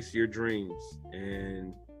 chase your dreams.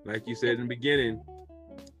 And like you said in the beginning,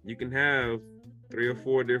 you can have 3 or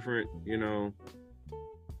 4 different, you don't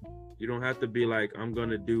have to be like, I'm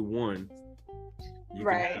gonna do one. You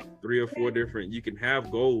can have 3 or 4 different, you can have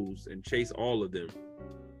goals and chase all of them.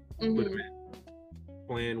 Put them in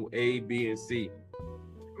plan A, B, and C.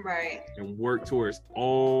 Right. And work towards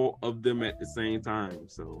all of them at the same time.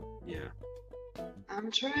 So yeah. I'm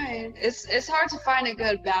trying. It's hard to find a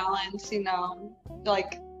good balance,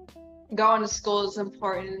 like going to school is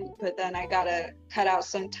important, but then I gotta cut out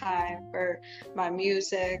some time for my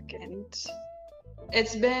music, and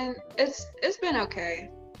it's been okay.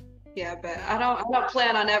 Yeah, but I don't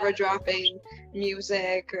plan on ever dropping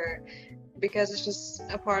music, or because it's just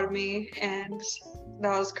a part of me, and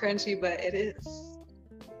that was cringy, but it is.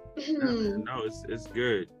 No, it's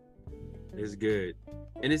good. It's good.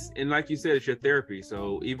 And like you said, it's your therapy.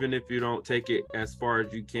 So even if you don't take it as far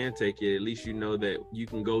as you can take it, at least you know that you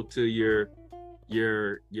can go to your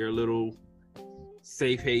little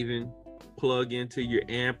safe haven, plug into your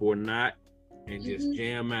amp or not, and just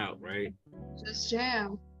jam out, right? Just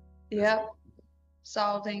jam. Yep.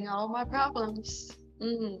 Solving all my problems.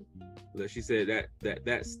 Like she said,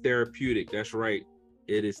 that's therapeutic. That's right.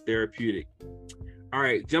 It is therapeutic. All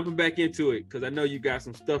right, jumping back into it, because I know you got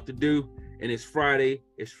some stuff to do. And it's Friday.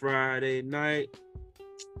 It's Friday night.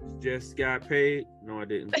 Just got paid. No, I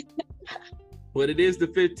didn't. But it is the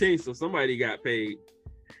 15th, so somebody got paid.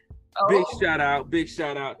 Oh. Big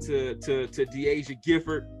shout out to Deasia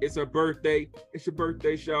Gifford. It's her birthday. It's your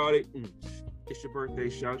birthday, shawty. It's your birthday,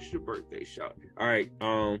 shout. It's your birthday, shout. All right.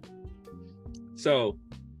 So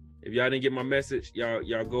if y'all didn't get my message,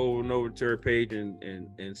 y'all go over to her page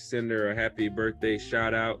and send her a happy birthday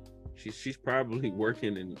shout out. She's probably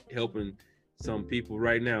working and helping some people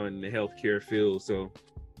right now in the healthcare field, so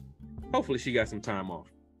hopefully she got some time off.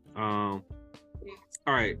 All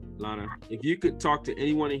right, Lana, if you could talk to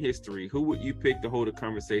anyone in history, who would you pick to hold a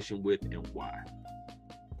conversation with and why?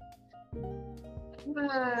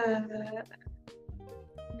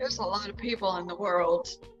 There's a lot of people in the world.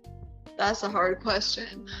 That's a hard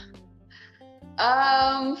question.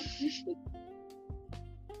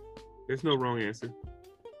 There's no wrong answer.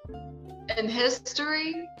 In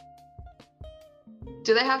history,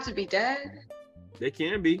 do they have to be dead? They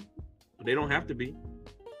can be, but they don't have to be.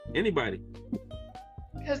 Anybody.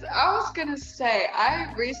 Because I was gonna say,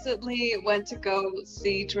 I recently went to go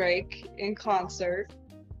see Drake in concert,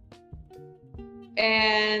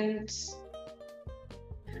 and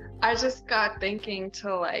I just got thinking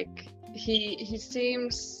to like he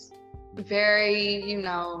seems very, you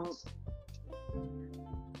know,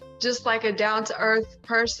 just like a down to earth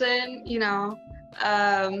person, you know.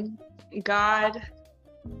 God,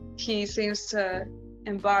 he seems to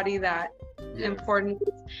embody that importance.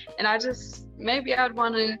 And I just maybe I'd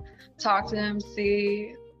want to talk to him,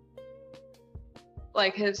 see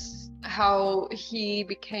like how he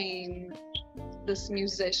became this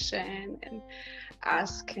musician, and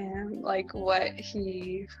ask him like what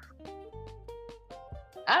he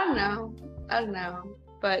I don't know,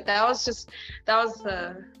 but that was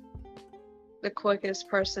the quickest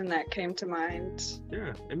person that came to mind.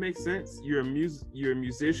 Yeah, it makes sense. You're a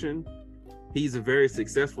musician. He's a very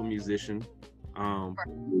successful musician,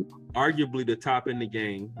 arguably the top in the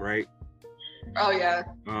game, right? Oh yeah.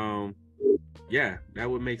 Yeah, that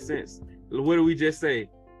would make sense. What do we just say?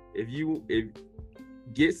 If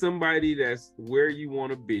get somebody that's where you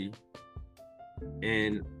want to be,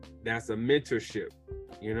 and that's a mentorship.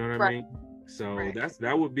 You know what I mean? So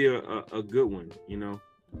that would be a good one, you know,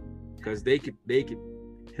 because they could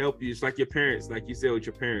help you. It's like your parents, like you said with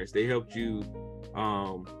your parents, they helped you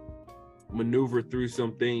maneuver through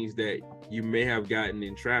some things that you may have gotten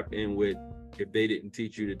entrapped in with if they didn't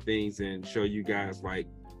teach you the things and show you guys, like,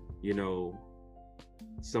 you know,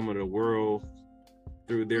 some of the world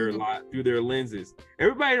through their through their lenses.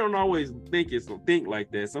 Everybody don't always think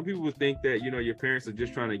like that. Some people think that, you know, your parents are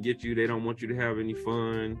just trying to get you. They don't want you to have any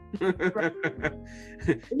fun.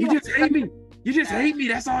 You just hate me. You just hate me.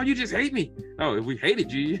 That's all. You just hate me. Oh, if we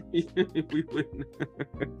hated you, we wouldn't.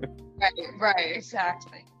 Right,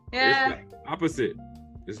 exactly. Yeah. It's the opposite.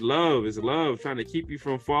 It's love. It's love trying to keep you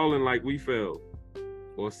from falling like we fell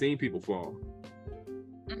or seeing people fall.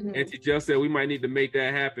 Auntie just said we might need to make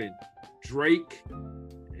that happen. Drake.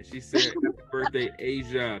 And she said, happy birthday,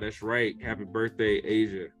 Asia. That's right. Happy birthday,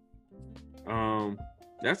 Asia.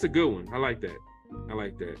 That's a good one. I like that.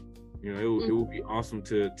 You know, it would be awesome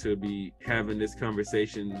to be having this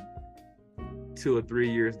conversation 2 or 3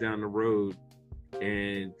 years down the road,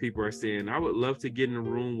 and people are saying, I would love to get in a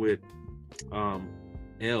room with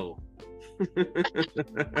L.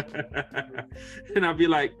 And I'll be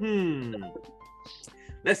like,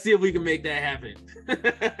 let's see if we can make that happen.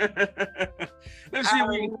 Let's see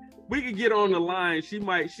if we can get on the line. She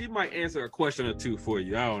might answer a question or two for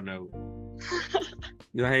you. I don't know.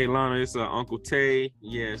 Yeah, hey Lana, it's Uncle Tay.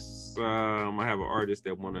 Yes, I have an artist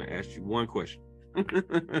that want to ask you one question.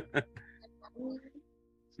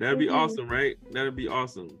 That'd be awesome, right? That'd be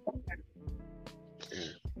awesome.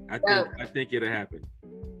 Yeah. I think it'll happen.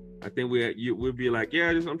 I think we'll be like, yeah,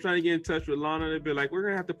 I'm trying to get in touch with Lana. They'll be like, we're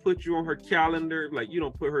gonna have to put you on her calendar. Like, you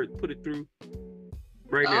don't put it through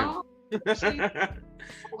right now. Put us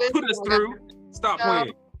through. Stop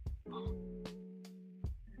playing.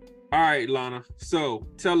 All right, Lana. So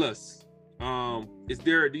tell us, do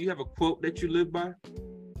you have a quote that you live by?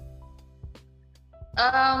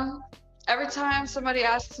 Every time somebody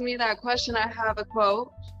asks me that question, I have a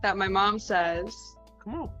quote that my mom says.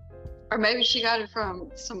 Come on. Or maybe she got it from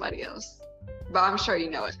somebody else, but I'm sure you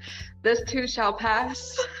know it. This too shall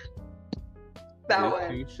pass. That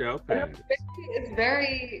one. This too shall pass. It's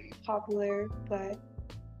very popular, but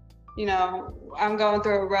you know, I'm going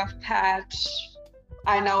through a rough patch.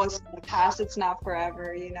 I know it's gonna pass. It's not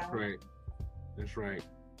forever, you know. Right. That's right.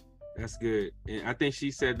 That's good. And I think she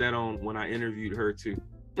said that when I interviewed her too.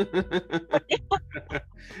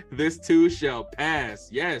 This too shall pass.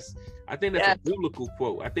 Yes. I think that's a biblical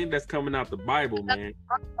quote. I think that's coming out the Bible, man.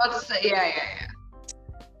 I was about to say, yeah.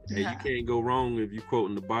 Hey, you can't go wrong if you're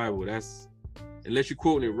quoting the Bible. That's unless you're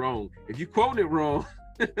quoting it wrong. If you're quoting it wrong,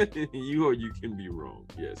 you can be wrong.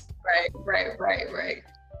 Yes. Right.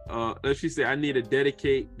 She said, I need to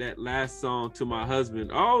dedicate that last song to my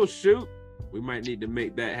husband. Oh shoot. We might need to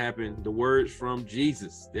make that happen. The words from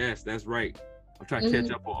Jesus. Yes, that's right. I'm trying to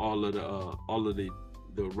catch up on all of the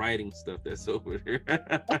writing stuff that's over there.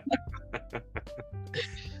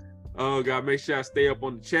 Oh God, make sure I stay up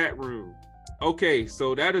on the chat room. Okay,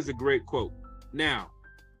 so that is a great quote. Now,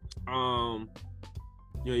 you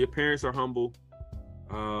know, your parents are humble.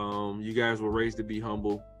 You guys were raised to be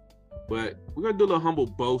humble, but we're gonna do a little humble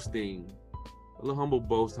boasting,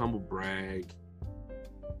 humble brag.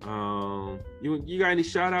 You got any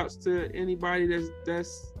shout outs to anybody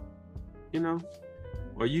that's you know,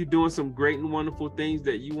 are you doing some great and wonderful things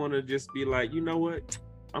that you want to just be like, you know what,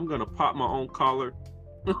 I'm gonna pop my own collar?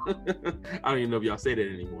 I don't even know if y'all say that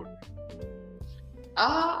anymore.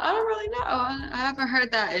 I don't really know. I haven't heard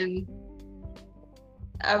that in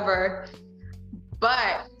ever.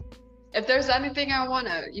 But if there's anything I want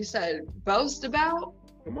to, you said, boast about?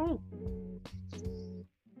 Come on.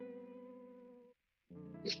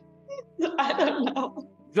 I don't know.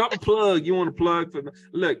 Drop a plug. You want to plug for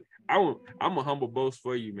look, I'm a humble boast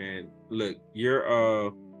for you, man. Look,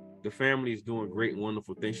 you're the family is doing great and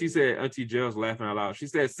wonderful things. She said, Auntie Jill's laughing out loud. She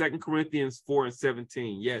said 2 Corinthians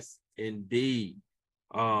 4:17. Yes, indeed.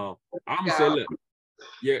 I'm gonna say, look,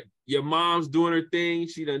 your mom's doing her thing.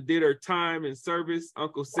 She done did her time in service.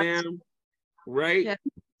 Uncle Sam, right? Yeah.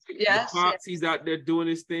 Yes. Your pops, he's out there doing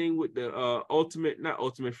his thing with the not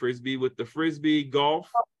ultimate frisbee, with the frisbee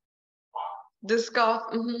golf. Disc golf.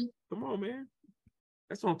 Come on, man.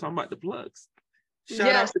 That's what I'm talking about, the plugs.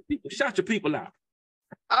 Shout out to people. Shout your people out.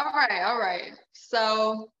 All right.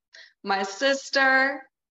 So my sister,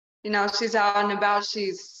 she's out and about.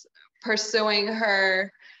 She's pursuing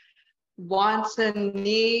her wants and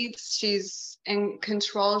needs. She's in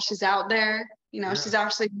control. She's out there. She's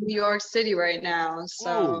actually in New York City right now.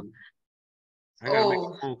 So I gotta make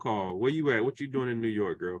a phone call. Where you at? What you doing in New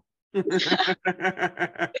York, girl? I'm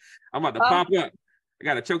about to pop up. I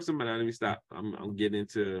gotta choke somebody. Let me stop. I'm getting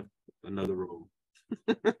into another room.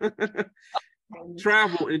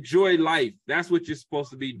 Travel, enjoy life. That's what you're supposed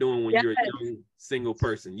to be doing when you're a young single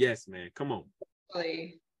person. Yes, man. Come on.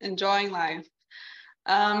 Really enjoying life.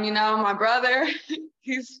 My brother,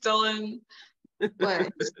 he's still in high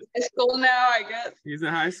school now, I guess. He's in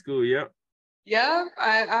high school, yep. Yeah,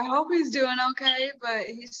 I hope he's doing okay, but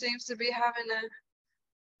he seems to be having a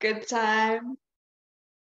good time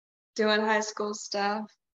doing high school stuff.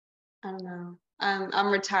 I don't know. I'm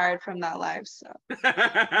retired from that life, so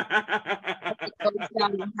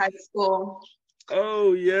down in high school.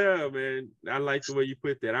 Oh yeah, man. I like the way you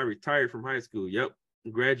put that. I retired from high school. Yep.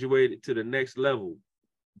 Graduated to the next level.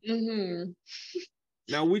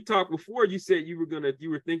 Now, we talked before, you said you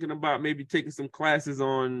were thinking about maybe taking some classes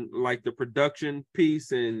on like the production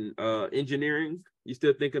piece and engineering. You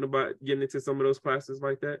still thinking about getting into some of those classes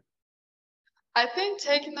like that? I think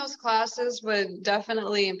taking those classes would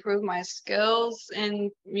definitely improve my skills in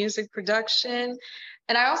music production.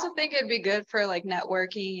 And I also think it'd be good for like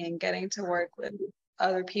networking and getting to work with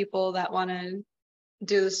other people that want to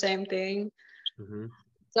do the same thing.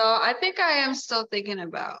 So I think I am still thinking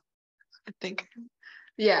about,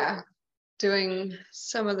 doing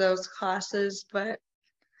some of those classes. But,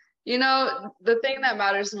 the thing that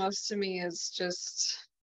matters most to me is just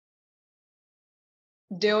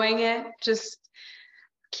doing it, just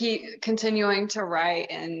keep continuing to write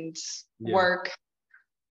and work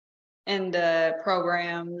in the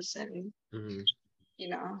programs and,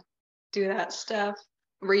 do that stuff,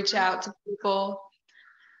 reach out to people,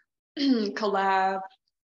 collab.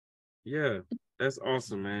 Yeah, that's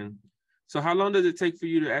awesome, man. So how long does it take for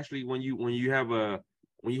you to actually, when you have an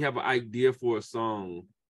idea for a song,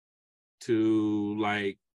 to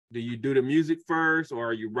like, do you do the music first, or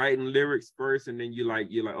are you writing lyrics first and then you're like,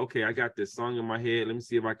 okay, I got this song in my head, let me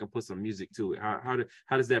see if I can put some music to it? How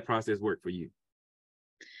does that process work for you?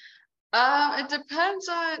 It depends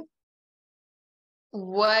on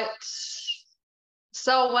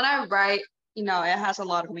so when I write, it has a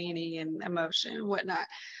lot of meaning and emotion and whatnot.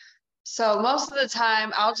 So most of the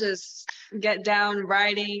time I'll just get down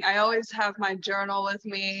writing. I always have my journal with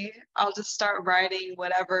me. I'll just start writing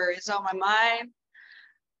whatever is on my mind.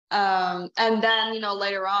 And then,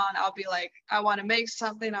 later on I'll be like, I want to make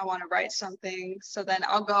something, I want to write something. So then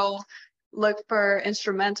I'll go look for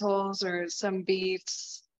instrumentals or some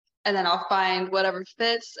beats, and then I'll find whatever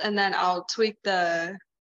fits, and then I'll tweak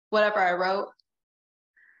whatever I wrote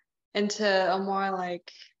into a more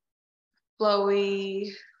like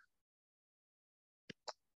flowy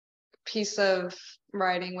piece of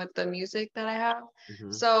writing with the music that I have.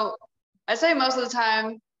 So I say most of the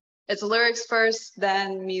time it's lyrics first,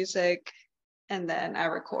 then music, and then I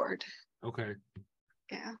record. Okay.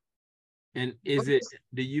 Yeah. And do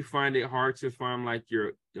you find it hard to find like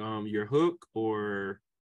your hook, or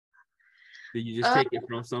do you just take it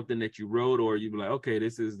from something that you wrote, or you be like, okay,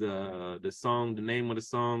 this is the song, the name of the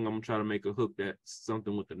song, I'm gonna try to make a hook that's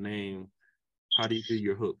something with the name? How do you do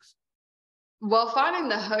your hooks? Well, finding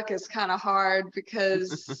the hook is kind of hard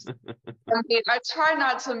because I try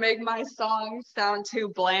not to make my songs sound too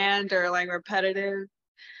bland or like repetitive.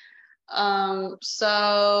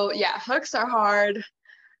 So yeah, hooks are hard,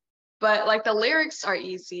 but like the lyrics are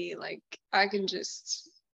easy. Like I can just,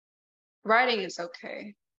 writing is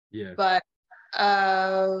okay. Yeah. But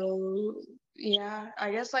yeah,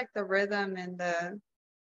 I guess like the rhythm and the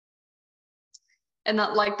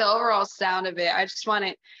like the overall sound of it, I just want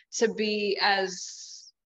it to be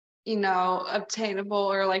as, obtainable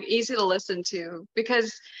or like easy to listen to,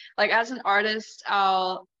 because like as an artist,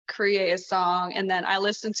 I'll create a song and then I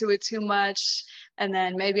listen to it too much and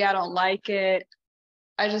then maybe I don't like it.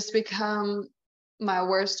 I just become my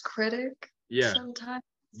worst critic. Yeah. sometimes.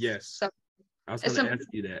 Yes. So I was it's going to important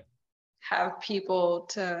ask you that. to have people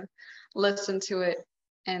to listen to it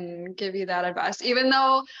and give you that advice, even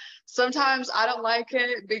though sometimes I don't like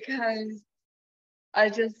it because I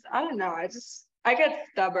don't know, I get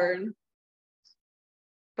stubborn,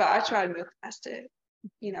 but I try to move past it,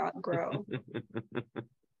 and grow.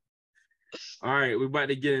 All right, we're about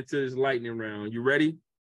to get into this lightning round. You ready?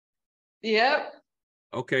 Yep.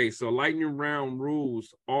 Okay, so lightning round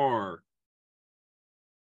rules are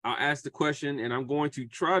I'll ask the question and I'm going to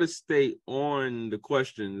try to stay on the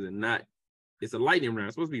questions and not, it's a lightning round.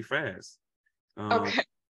 It's supposed to be fast. Okay.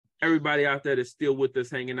 Everybody out there that's still with us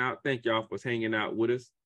hanging out, thank y'all for hanging out with us.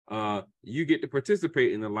 You get to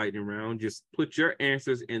participate in the lightning round. Just put your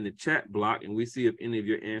answers in the chat block and we see if any of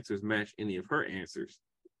your answers match any of her answers.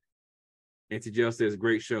 And Tijel says,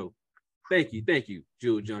 great show. Thank you,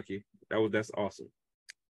 Jewel Junkie. That's awesome.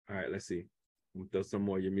 All right, let's see. We'll throw some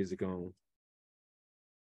more of your music on.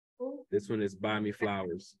 This one is Buy Me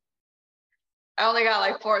Flowers. I only got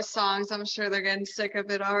like 4 songs. I'm sure they're getting sick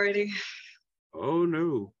of it already. Oh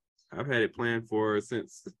no, I've had it planned for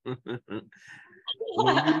since.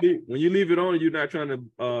 when you leave it on, you're not trying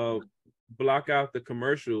to block out the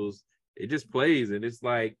commercials. It just plays, and it's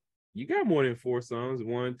like you got more than 4 songs.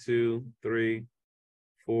 1, 2, 3,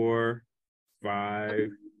 4, 5,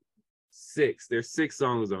 6. There's 6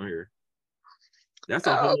 songs on here. That's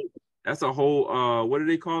a whole. That's a whole. What do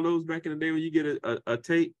they call those back in the day when you get a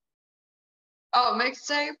tape? Oh,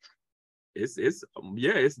 mixtape. It's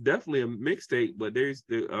definitely a mixtape, but there's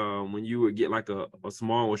the when you would get like a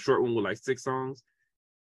small or short one with like 6 songs.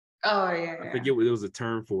 Oh yeah. I forget what there was a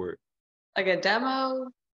term for it. Like a demo.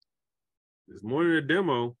 It's more than a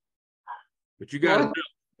demo, but you gotta know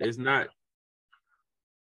it's not.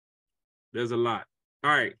 There's a lot. All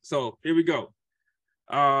right, so here we go.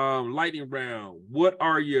 Lightning round. What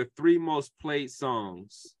are your 3 most played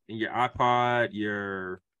songs in your iPod,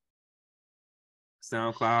 your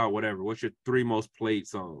SoundCloud, whatever? What's your 3 most played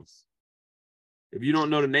songs? If you don't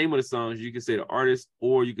know the name of the songs, you can say the artist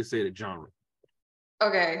or you can say the genre.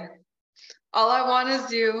 Okay. All I Want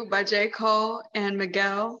Is You by J. Cole and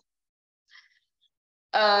Miguel.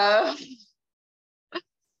 Oh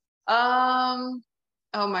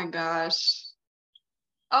my gosh.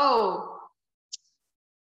 Oh,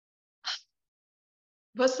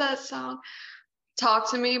 what's that song? Talk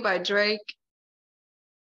to Me by Drake.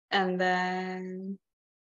 And then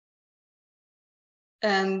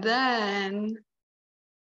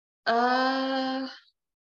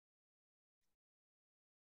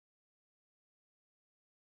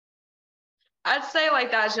I'd say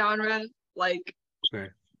like that genre, like Okay.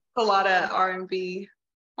 a lot of R&B.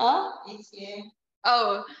 Huh? Yeah.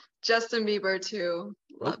 Oh, Justin Bieber too.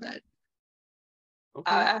 Love that.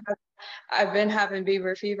 Okay. I've been having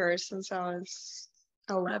Bieber fever since I was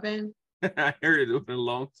 11. I heard it in a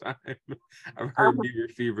long time. I've heard Bieber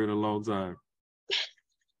fever in a long time.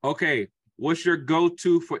 Okay. What's your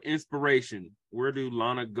go-to for inspiration? Where do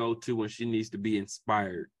Lana go to when she needs to be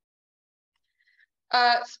inspired?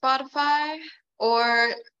 Spotify, or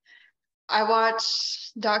I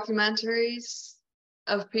watch documentaries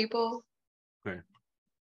of people. Okay.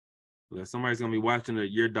 Well, somebody's gonna be watching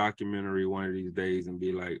your documentary one of these days and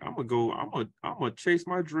be like, I'm gonna chase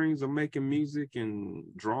my dreams of making music and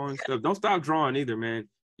drawing stuff. Don't stop drawing either, man.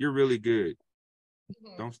 You're really good.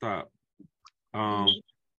 Mm-hmm. Don't stop.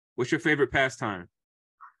 What's your favorite pastime?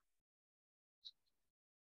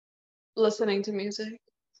 Listening to music.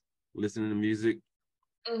 Listening to music.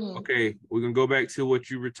 Mm-hmm. Okay, we're gonna go back to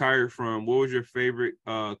what you retired from. What was your favorite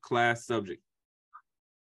class subject?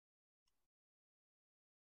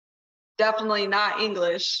 Definitely not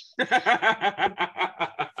English.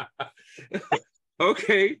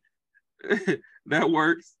 Okay, that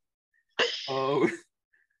works.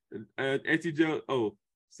 Auntie Joe. Oh,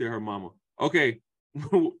 say her mama. Okay,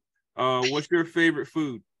 what's your favorite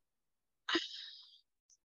food?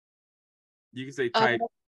 You can say type.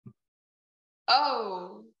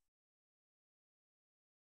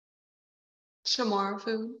 Chamorro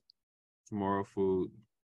food. Chamorro food.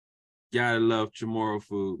 Gotta love Chamorro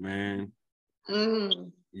food, man. Mm-hmm.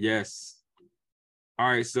 Yes. All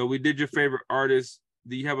right, so we did your favorite artist.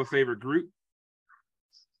 Do you have a favorite group?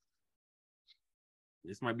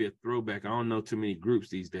 This might be a throwback. I don't know too many groups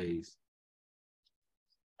these days.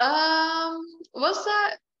 What's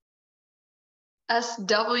that?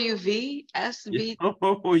 SWV? SV?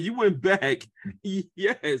 Oh, you went back.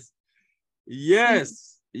 Yes.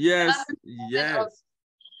 Yes. Yes. Yes.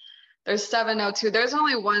 There's 702. There's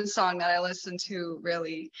only one song that I listen to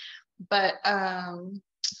really, but I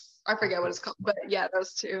forget what it's called. But yeah,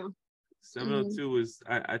 those 2. 702 is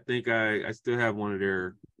I think I still have one of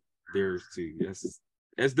theirs too. Yes.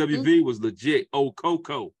 SWV was legit. Oh,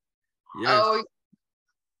 Coco. Yes.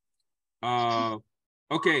 Oh,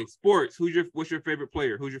 Okay, sports. What's your favorite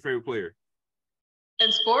player? Who's your favorite player?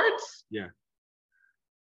 in sports? Yeah.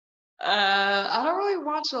 I don't really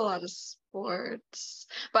watch a lot of sports,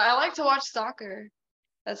 but I like to watch soccer.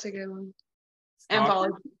 That's a good one. And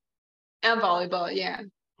Soccer? volleyball, yeah.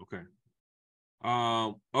 Okay.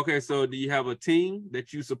 Okay, so do you have a team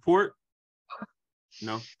that you support?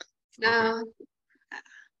 No. No. Okay.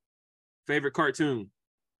 Favorite cartoon?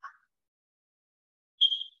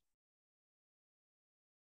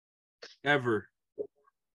 Ever?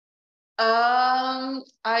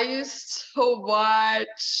 I used to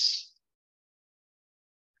watch.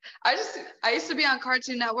 I used to be on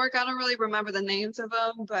Cartoon Network. I don't really remember the names of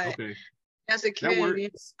them, but Okay. as a That kid, yeah.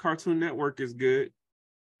 works. Cartoon Network is good.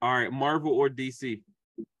 All right, Marvel or DC?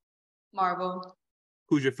 Marvel.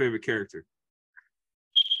 Who's your favorite character?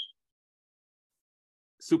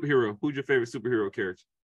 Superhero. Who's your favorite superhero character?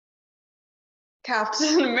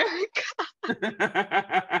 Captain America.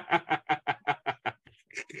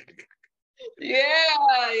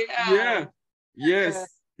 Yeah. Yes.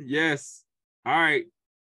 Yes. All right.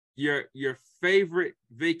 Your favorite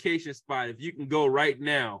vacation spot, if you can go right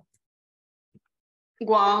now.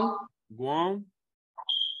 Guam. Guam?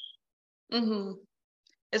 Mm-hmm.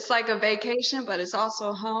 It's like a vacation, but it's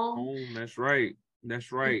also home. Home, that's right.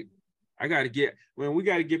 That's right. We got to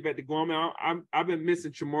get back to Guam. I've been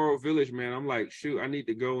missing Chamorro Village, man. I'm like, shoot, I need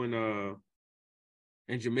to go and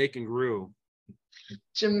Jamaican Grill.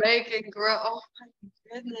 Jamaican Grill. Oh my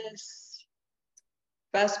goodness.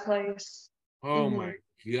 Best place. Oh my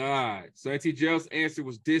God. So Auntie Jell's answer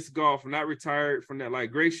was disc golf, not retired from that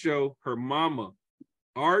like great show. Her mama.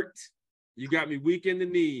 Art, you got me weak in the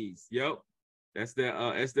knees. Yep. That's the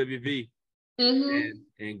SWV.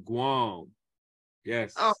 And Guam.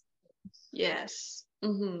 Yes. Oh, yes.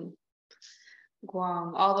 Guam,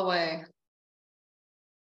 all the way.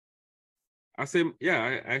 I say,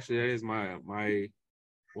 yeah, actually that is my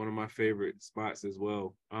one of my favorite spots as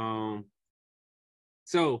well.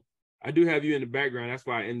 So I do have you in the background. That's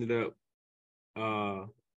why I ended up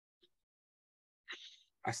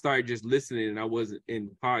I started just listening and I wasn't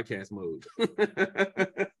in podcast mode.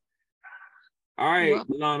 All right,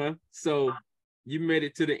 Lana. So you made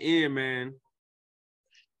it to the end, man.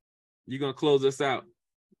 You're gonna close us out.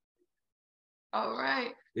 All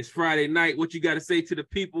right. It's Friday night. What you got to say to the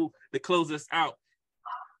people to close us out?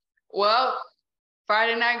 Well,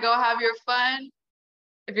 Friday night, go have your fun.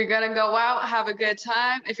 If you're gonna go out, have a good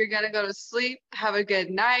time. If you're gonna go to sleep, have a good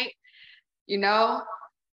night. You know,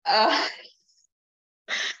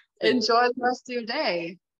 enjoy the rest of your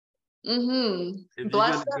day. If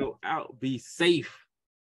Bless you're gonna go out, be safe.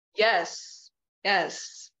 Yes.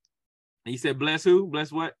 Yes. And you said bless who? Bless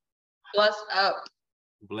what? Bless up.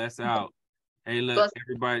 Bless out. Hey, look, Bless.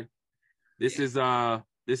 everybody. This is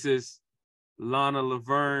Lana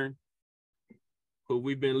Laverne, who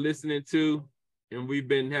we've been listening to and we've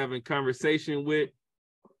been having conversation with.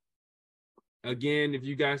 Again, if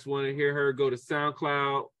you guys want to hear her, go to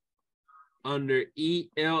SoundCloud under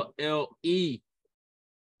ELLE.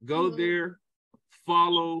 Go there,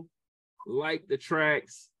 follow, like the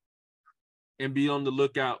tracks, and be on the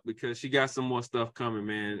lookout because she got some more stuff coming,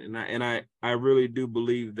 man. And I really do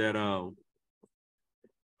believe that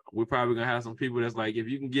we're probably gonna have some people that's like, if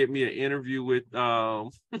you can get me an interview with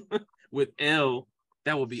with Elle,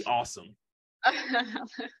 that would be awesome.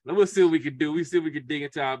 We'll see what we can do. We see if we can dig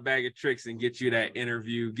into our bag of tricks and get you that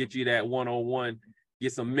interview, get you that one-on-one,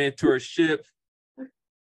 get some mentorship.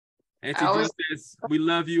 Auntie Jill says, we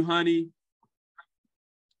love you, honey.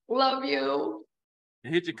 Love you.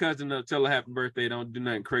 And hit your cousin up, tell her happy birthday. Don't do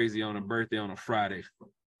nothing crazy on a birthday on a Friday.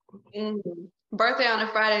 Birthday on a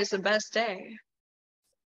Friday is the best day.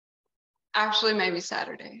 Actually, maybe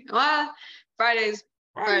Saturday. Well, Friday's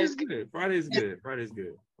good. Friday's good.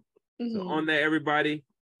 So on that, everybody,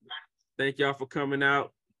 thank y'all for coming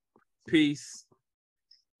out. Peace,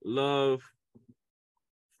 love,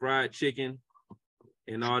 fried chicken,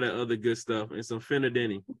 and all that other good stuff, and some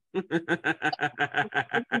Finadini.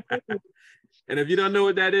 And if you don't know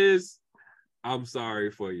what that is, I'm sorry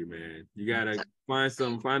for you, man. You gotta find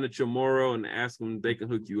a Chamorro and ask them if they can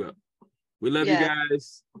hook you up. We love you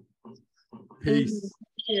guys. Peace.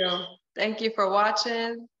 Thank you for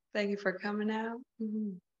watching. Thank you for coming out.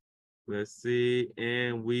 Let's see,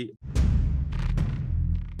 and we.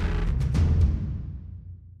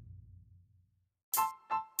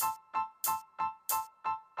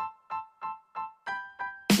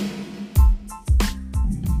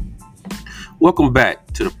 Welcome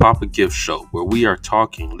back to to the Papa Gift Show, where we are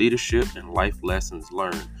talking leadership and life lessons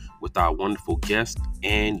learned with our wonderful guests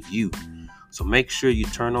and you. So make sure you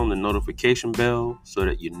turn on the notification bell so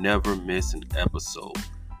that you never miss an episode.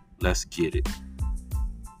 Let's get it.